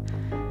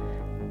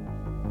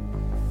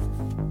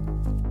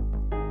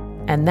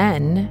 And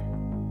then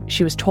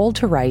she was told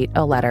to write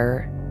a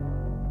letter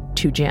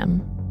to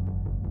Jim.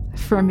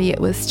 For me, it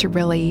was to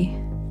really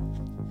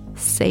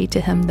say to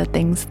him the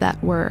things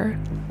that were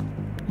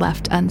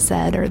left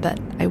unsaid or that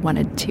I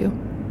wanted to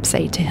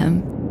say to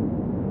him.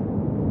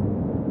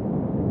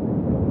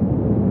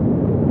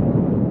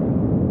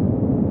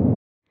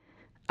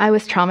 I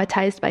was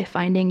traumatized by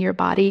finding your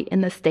body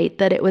in the state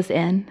that it was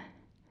in.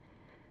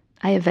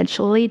 I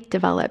eventually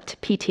developed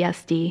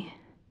PTSD.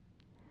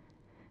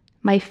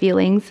 My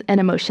feelings and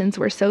emotions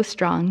were so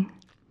strong.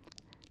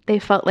 They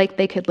felt like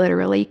they could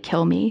literally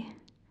kill me.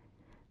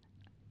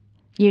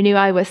 You knew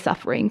I was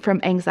suffering from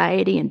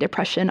anxiety and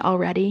depression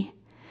already.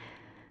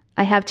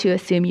 I have to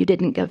assume you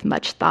didn't give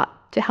much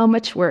thought to how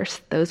much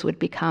worse those would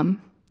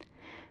become.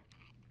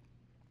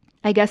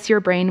 I guess your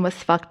brain was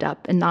fucked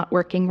up and not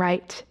working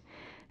right,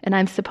 and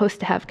I'm supposed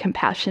to have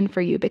compassion for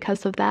you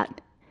because of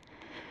that.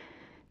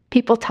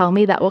 People tell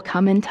me that will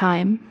come in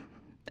time,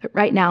 but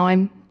right now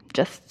I'm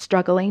just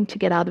struggling to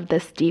get out of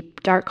this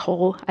deep, dark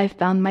hole I've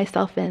found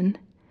myself in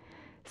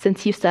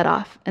since you set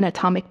off an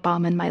atomic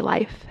bomb in my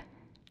life.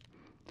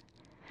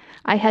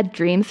 I had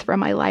dreams for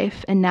my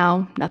life, and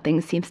now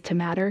nothing seems to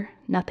matter.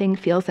 Nothing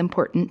feels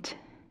important.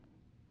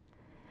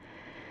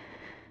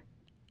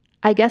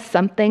 I guess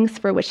some things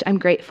for which I'm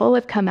grateful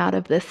have come out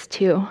of this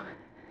too.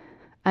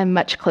 I'm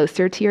much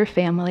closer to your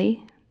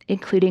family,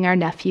 including our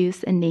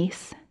nephews and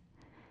niece.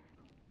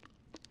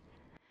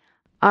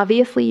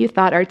 Obviously, you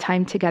thought our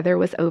time together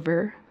was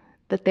over,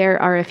 but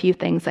there are a few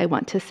things I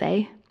want to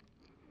say.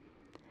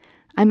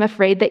 I'm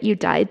afraid that you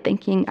died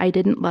thinking I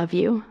didn't love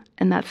you,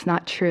 and that's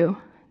not true,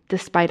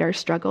 despite our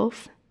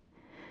struggles.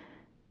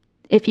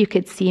 If you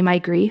could see my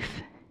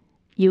grief,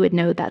 you would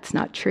know that's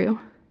not true.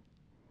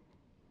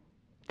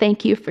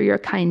 Thank you for your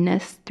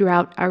kindness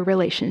throughout our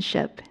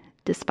relationship,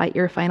 despite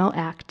your final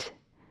act.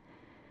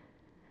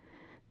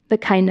 The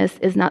kindness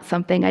is not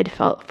something I'd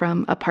felt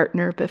from a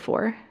partner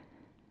before.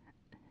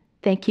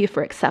 Thank you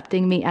for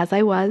accepting me as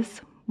I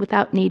was,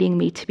 without needing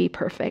me to be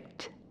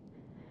perfect.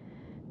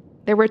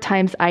 There were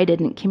times I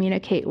didn't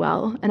communicate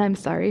well, and I'm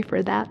sorry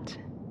for that.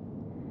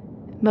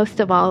 Most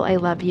of all, I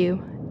love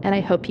you, and I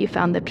hope you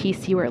found the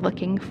peace you were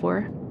looking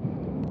for.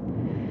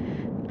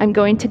 I'm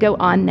going to go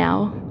on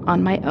now,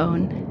 on my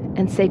own,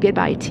 and say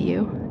goodbye to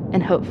you,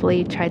 and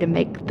hopefully try to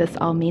make this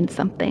all mean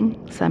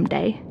something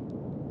someday.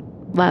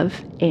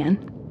 Love,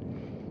 Anne.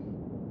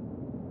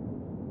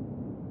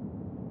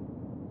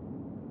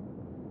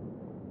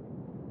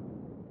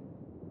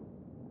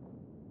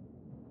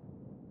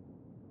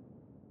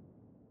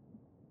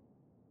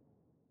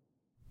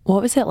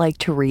 What was it like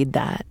to read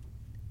that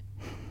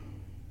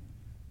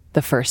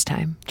the first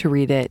time, to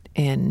read it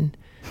in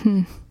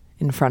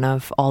front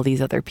of all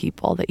these other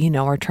people that you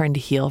know are trying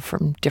to heal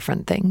from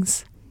different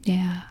things?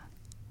 Yeah.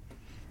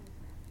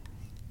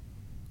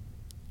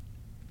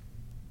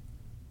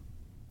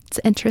 It's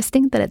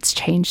interesting that it's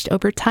changed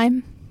over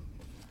time,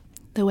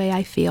 the way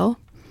I feel,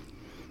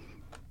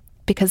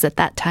 because at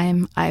that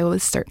time I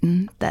was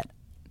certain that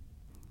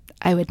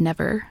I would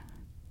never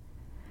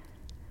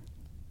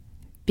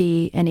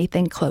be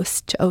anything close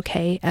to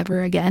okay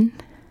ever again,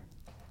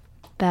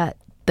 that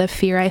the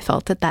fear I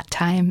felt at that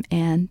time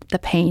and the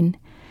pain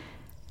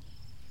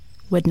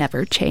would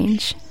never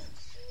change.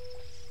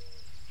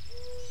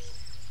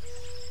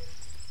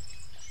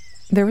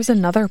 There was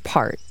another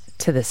part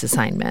to this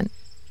assignment.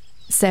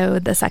 So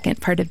the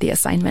second part of the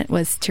assignment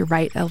was to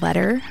write a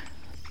letter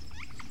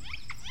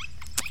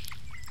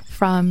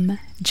from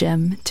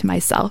Jim to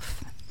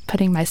myself,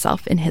 putting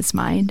myself in his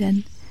mind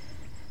and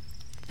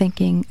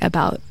thinking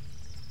about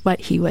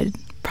what he would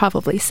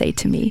probably say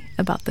to me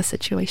about the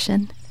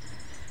situation.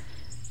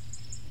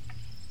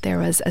 There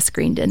was a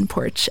screened-in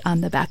porch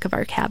on the back of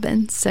our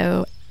cabin,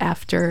 so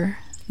after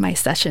my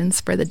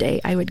sessions for the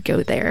day, I would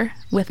go there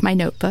with my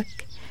notebook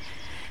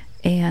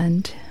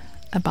and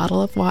a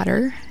bottle of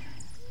water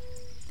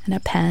and a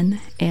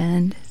pen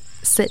and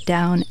sit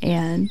down,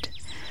 and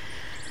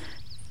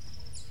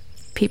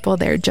people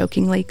there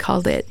jokingly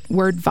called it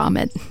word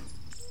vomit.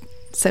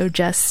 So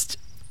just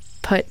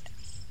put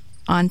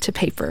onto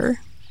paper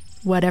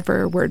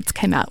whatever words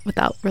came out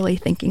without really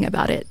thinking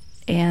about it.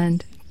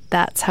 And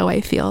that's how I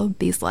feel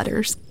these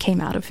letters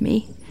came out of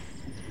me.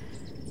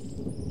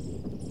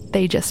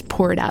 They just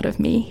poured out of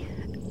me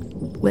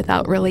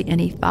without really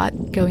any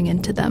thought going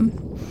into them.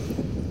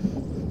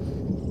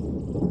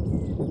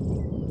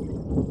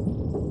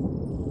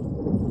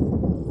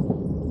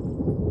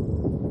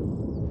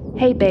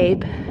 Hey,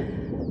 babe.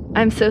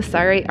 I'm so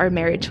sorry our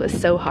marriage was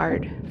so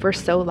hard for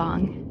so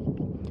long.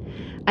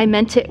 I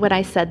meant it when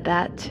I said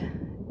that.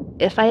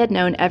 If I had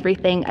known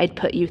everything I'd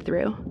put you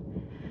through,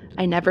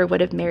 I never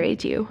would have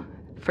married you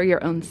for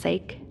your own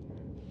sake.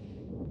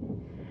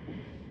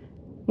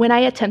 When I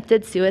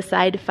attempted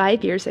suicide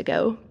 5 years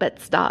ago, but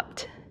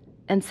stopped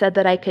and said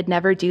that I could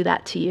never do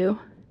that to you,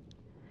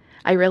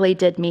 I really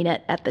did mean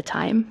it at the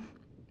time.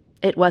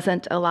 It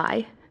wasn't a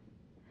lie.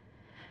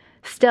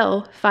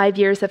 Still, 5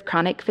 years of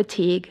chronic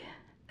fatigue,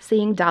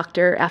 seeing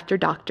doctor after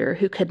doctor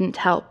who couldn't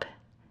help,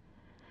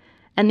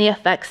 and the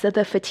effects of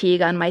the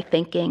fatigue on my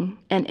thinking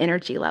and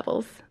energy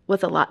levels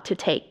was a lot to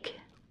take.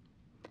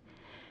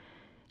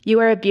 You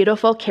are a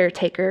beautiful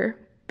caretaker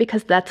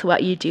because that's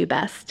what you do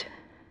best.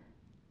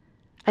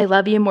 I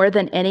love you more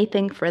than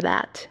anything for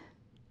that,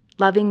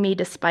 loving me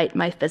despite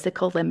my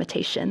physical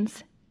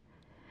limitations.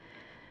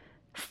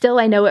 Still,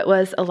 I know it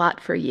was a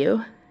lot for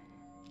you.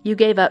 You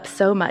gave up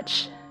so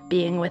much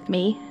being with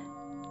me,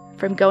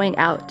 from going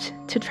out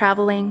to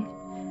traveling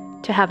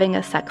to having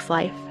a sex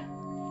life.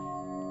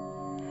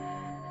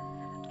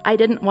 I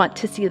didn't want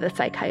to see the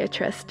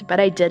psychiatrist, but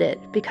I did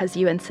it because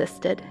you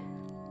insisted.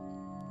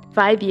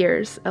 5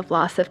 years of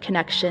loss of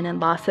connection and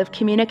loss of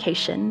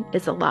communication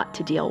is a lot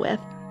to deal with.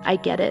 I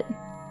get it.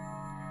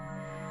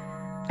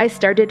 I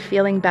started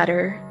feeling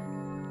better,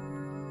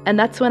 and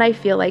that's when I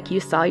feel like you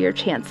saw your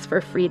chance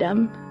for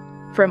freedom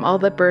from all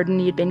the burden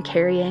you'd been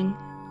carrying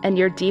and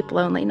your deep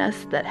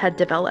loneliness that had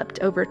developed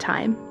over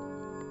time.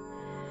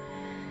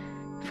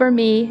 For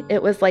me,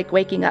 it was like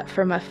waking up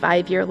from a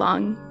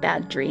 5-year-long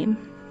bad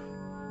dream.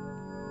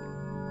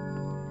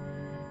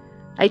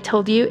 I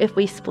told you if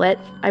we split,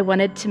 I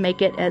wanted to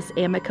make it as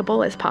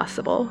amicable as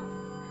possible,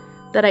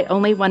 that I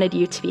only wanted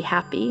you to be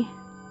happy.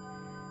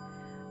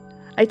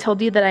 I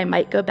told you that I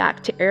might go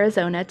back to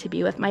Arizona to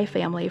be with my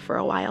family for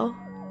a while,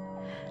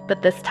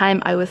 but this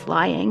time I was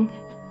lying.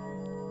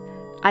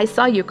 I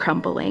saw you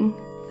crumbling,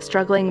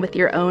 struggling with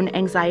your own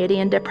anxiety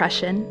and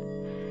depression,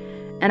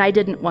 and I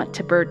didn't want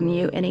to burden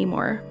you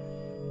anymore.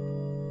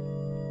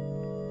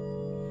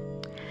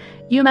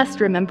 You must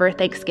remember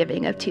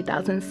Thanksgiving of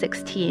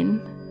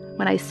 2016,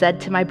 when I said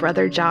to my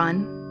brother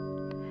John,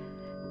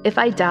 "If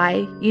I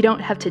die, you don't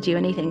have to do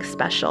anything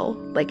special,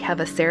 like have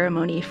a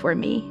ceremony for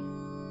me."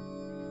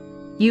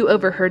 You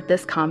overheard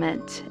this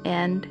comment,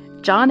 and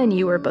John and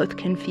you were both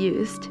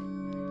confused.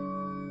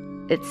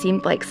 It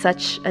seemed like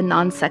such a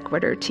non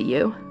sequitur to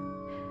you,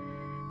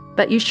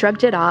 but you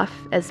shrugged it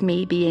off as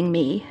me being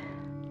me.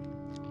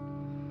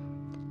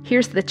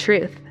 Here's the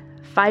truth.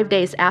 5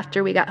 days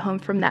after we got home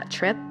from that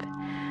trip,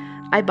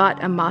 I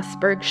bought a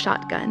Mossberg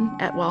shotgun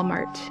at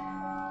Walmart.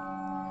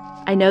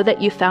 I know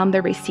that you found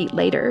the receipt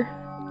later,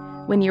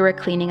 when you were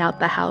cleaning out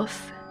the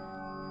house.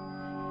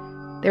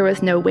 There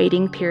was no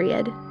waiting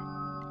period,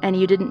 and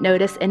you didn't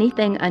notice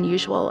anything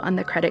unusual on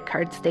the credit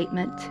card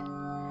statement.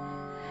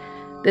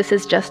 This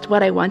is just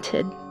what I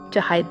wanted, to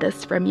hide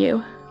this from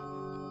you.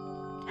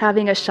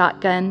 Having a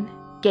shotgun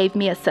gave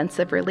me a sense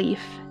of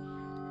relief,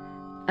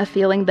 a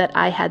feeling that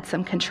I had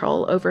some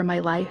control over my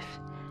life,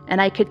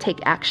 and I could take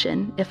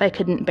action if I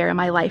couldn't bear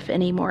my life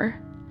anymore.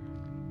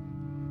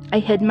 I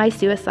hid my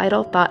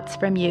suicidal thoughts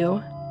from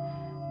you,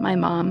 my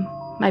mom,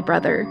 my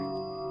brother,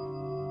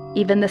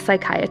 even the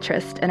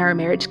psychiatrist and our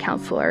marriage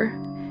counselor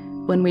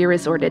when we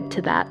resorted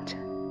to that.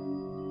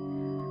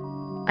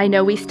 I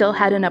know we still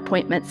had an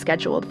appointment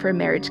scheduled for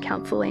marriage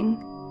counseling,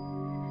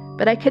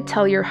 but I could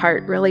tell your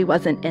heart really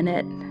wasn't in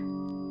it.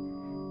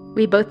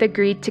 We both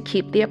agreed to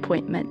keep the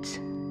appointment,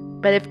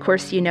 but of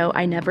course you know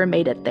I never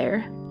made it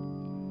there.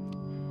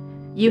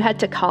 You had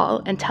to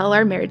call and tell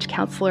our marriage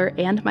counselor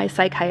and my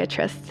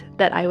psychiatrist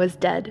that I was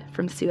dead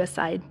from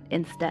suicide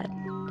instead.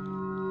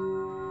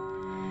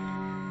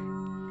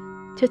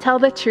 To tell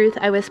the truth,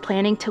 I was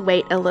planning to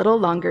wait a little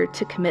longer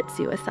to commit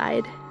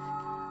suicide.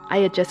 I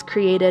had just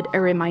created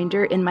a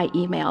reminder in my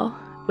email,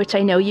 which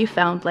I know you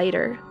found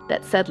later,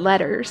 that said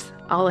letters,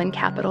 all in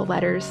capital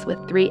letters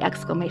with 3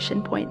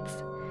 exclamation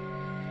points.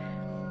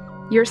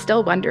 You're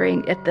still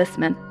wondering if this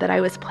meant that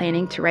I was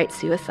planning to write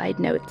suicide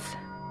notes.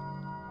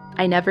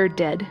 I never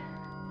did.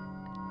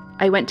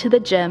 I went to the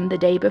gym the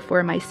day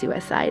before my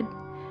suicide.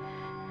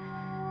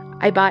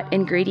 I bought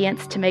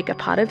ingredients to make a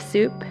pot of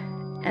soup,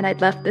 and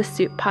I'd left the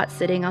soup pot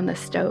sitting on the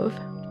stove.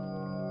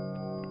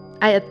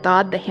 I had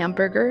thawed the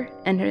hamburger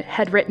and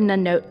had written a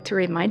note to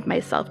remind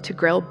myself to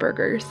grill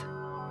burgers.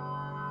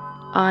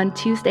 On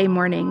Tuesday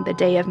morning, the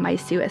day of my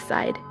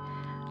suicide,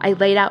 I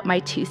laid out my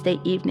Tuesday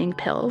evening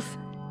pills,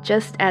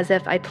 just as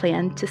if I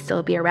planned to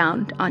still be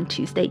around on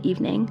Tuesday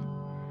evening.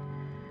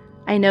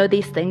 I know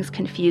these things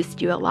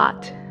confused you a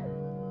lot.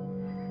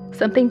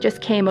 Something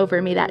just came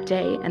over me that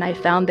day, and I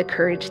found the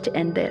courage to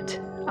end it,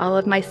 all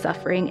of my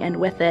suffering, and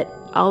with it,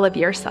 all of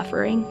your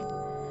suffering.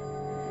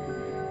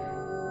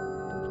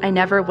 I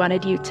never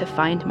wanted you to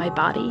find my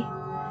body.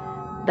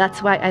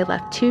 That's why I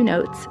left 2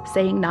 notes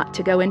saying not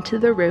to go into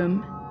the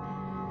room,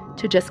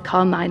 to just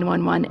call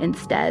 911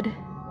 instead,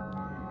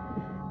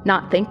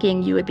 not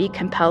thinking you would be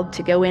compelled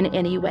to go in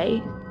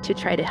anyway to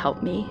try to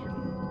help me.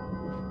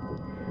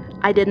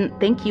 I didn't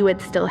think you would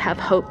still have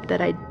hope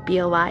that I'd be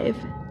alive,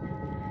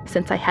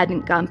 since I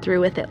hadn't gone through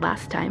with it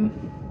last time.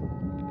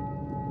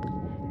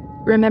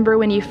 Remember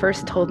when you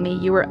first told me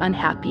you were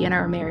unhappy in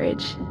our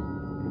marriage?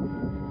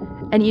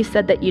 And you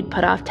said that you'd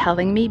put off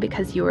telling me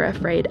because you were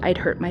afraid I'd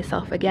hurt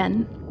myself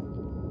again.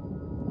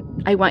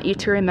 I want you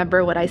to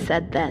remember what I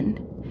said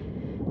then.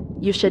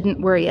 You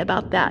shouldn't worry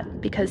about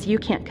that because you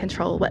can't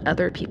control what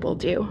other people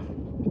do.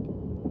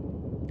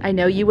 I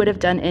know you would have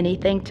done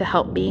anything to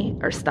help me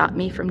or stop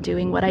me from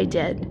doing what I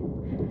did,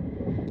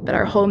 but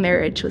our whole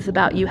marriage was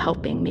about you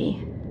helping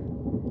me.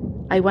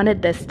 I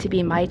wanted this to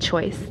be my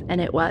choice,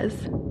 and it was.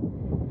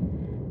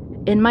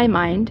 In my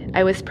mind,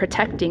 I was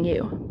protecting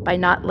you by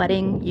not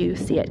letting you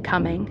see it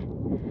coming.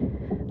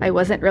 I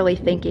wasn't really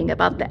thinking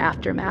about the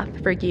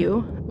aftermath for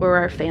you or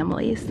our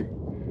families.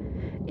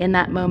 In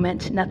that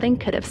moment, nothing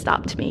could have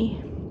stopped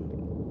me.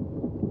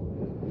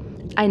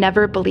 I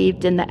never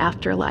believed in the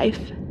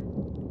afterlife,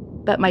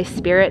 but my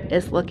spirit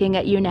is looking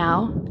at you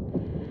now,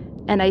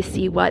 and I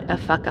see what a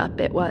fuck up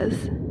it was.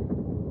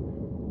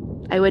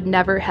 I would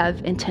never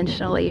have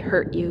intentionally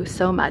hurt you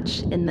so much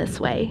in this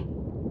way.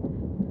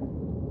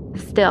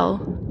 Still,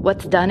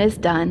 what's done is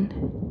done,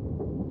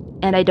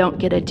 and I don't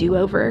get a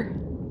do-over.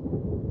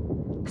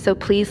 So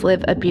please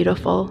live a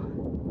beautiful,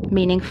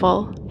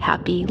 meaningful,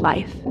 happy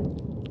life.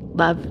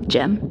 Love,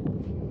 Jim.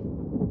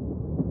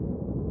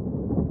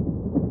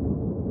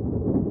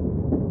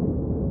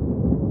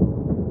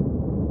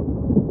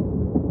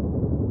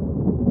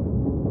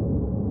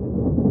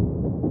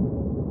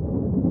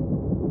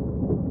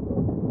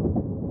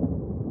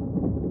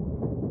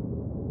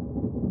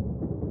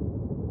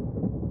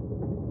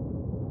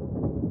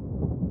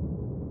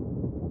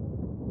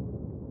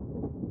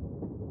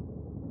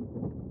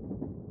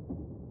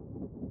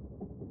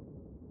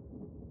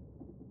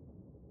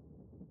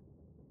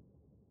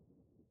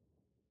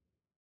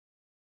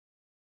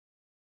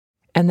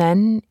 And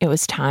then it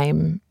was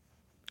time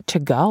to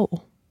go.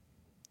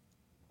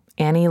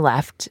 Annie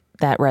left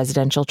that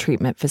residential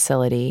treatment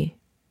facility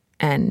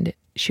and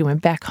she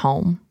went back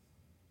home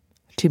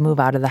to move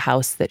out of the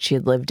house that she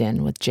had lived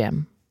in with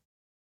Jim.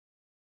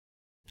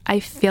 I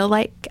feel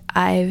like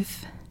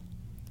I've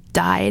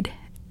died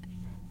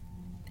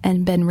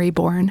and been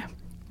reborn.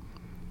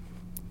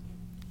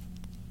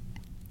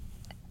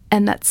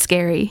 And that's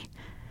scary.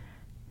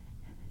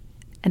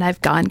 And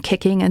I've gone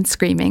kicking and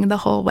screaming the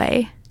whole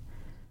way.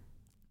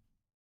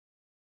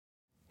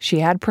 She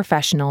had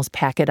professionals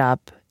pack it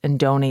up and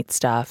donate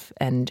stuff.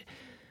 And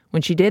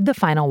when she did the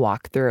final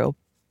walkthrough,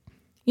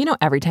 you know,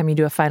 every time you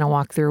do a final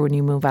walkthrough, when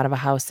you move out of a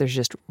house, there's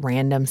just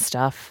random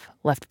stuff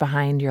left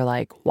behind. You're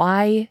like,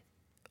 why?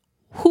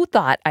 Who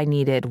thought I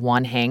needed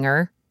one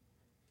hanger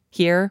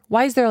here?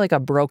 Why is there like a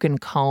broken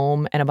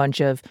comb and a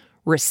bunch of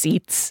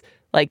receipts?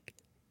 Like,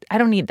 I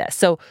don't need this.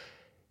 So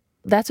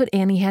that's what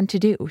Annie had to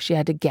do. She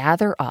had to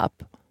gather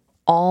up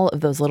all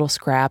of those little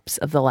scraps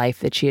of the life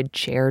that she had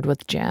shared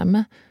with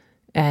Jim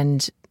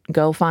and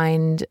go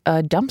find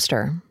a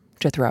dumpster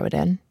to throw it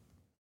in.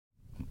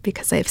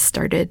 Because I've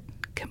started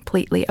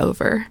completely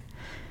over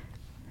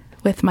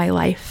with my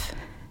life.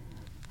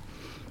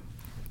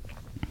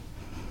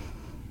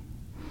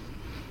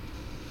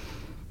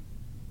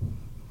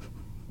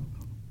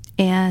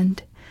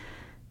 And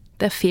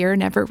the fear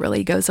never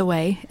really goes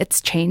away.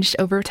 It's changed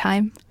over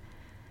time.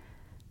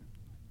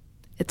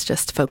 It's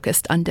just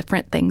focused on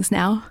different things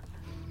now.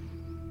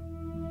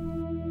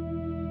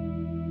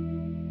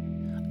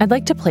 I'd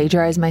like to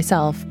plagiarize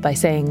myself by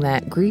saying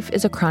that grief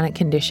is a chronic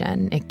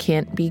condition. It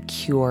can't be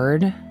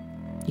cured.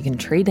 You can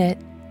treat it,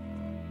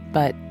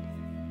 but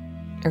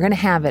you're going to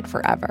have it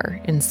forever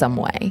in some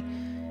way.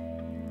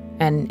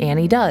 And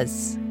Annie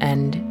does,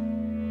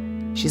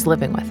 and she's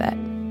living with it.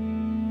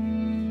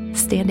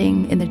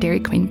 Standing in the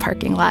Dairy Queen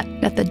parking lot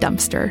at the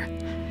dumpster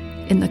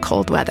in the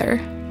cold weather,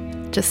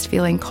 just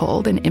feeling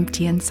cold and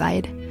empty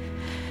inside.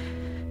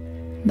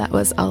 That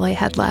was all I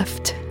had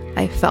left,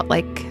 I felt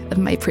like, of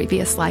my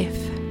previous life.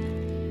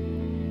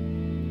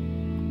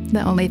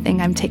 The only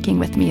thing I'm taking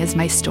with me is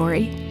my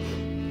story.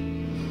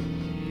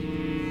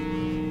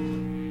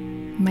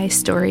 My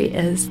story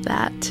is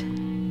that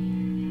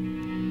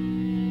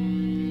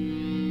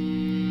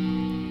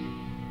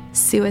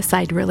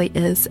suicide really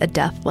is a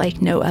death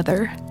like no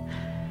other.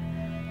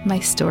 My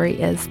story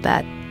is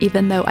that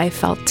even though I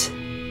felt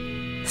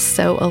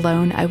so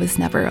alone, I was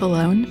never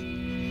alone.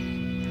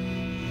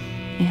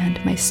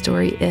 And my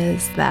story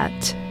is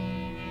that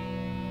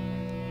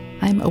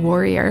I'm a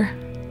warrior.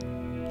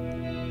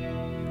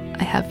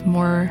 I have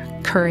more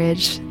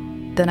courage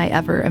than I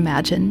ever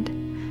imagined.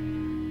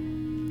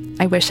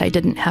 I wish I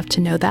didn't have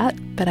to know that,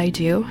 but I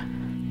do.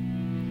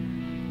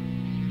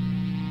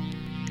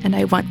 And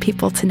I want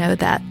people to know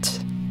that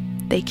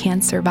they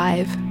can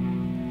survive.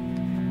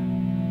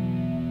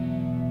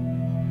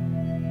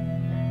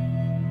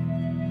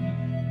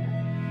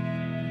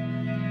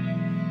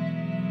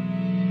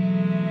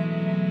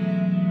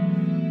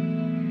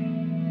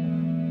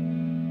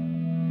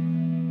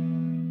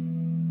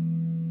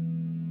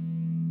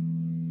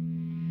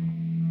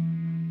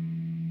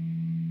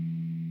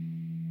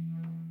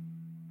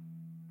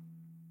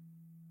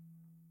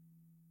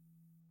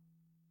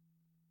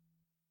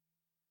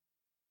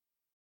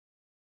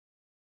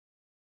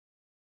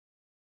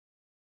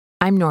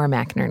 I'm Nora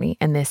McInerney,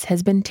 and this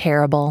has been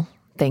terrible.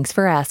 Thanks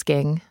for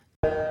asking.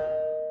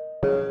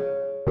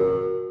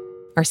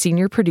 Our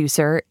senior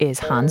producer is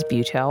Hans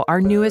Butow. Our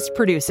newest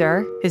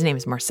producer, his name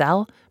is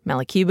Marcel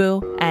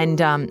Malakibu, and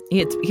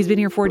he's been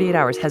here 48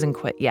 hours, hasn't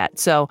quit yet.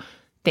 So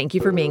thank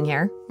you for being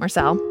here.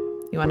 Marcel,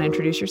 you want to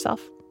introduce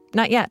yourself?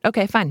 Not yet.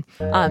 Okay, fine.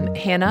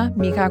 Hannah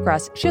Meacock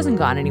Ross, she hasn't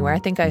gone anywhere. I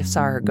think I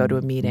saw her go to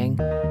a meeting,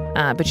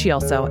 but she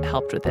also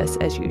helped with this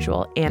as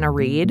usual. Anna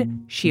Reed,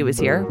 she was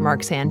here.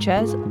 Mark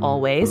Sanchez,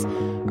 always.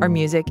 Our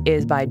music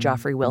is by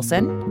Joffrey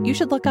Wilson. You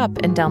should look up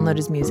and download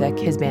his music.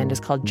 His band is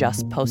called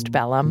Just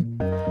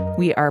Postbellum.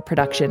 We are a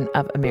production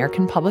of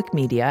American Public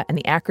Media, and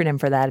the acronym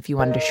for that, if you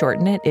wanted to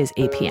shorten it, is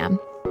APM.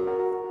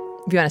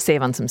 If you want to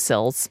save on some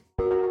sills,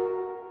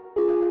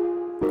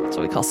 that's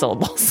what we call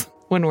syllables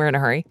when we're in a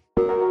hurry.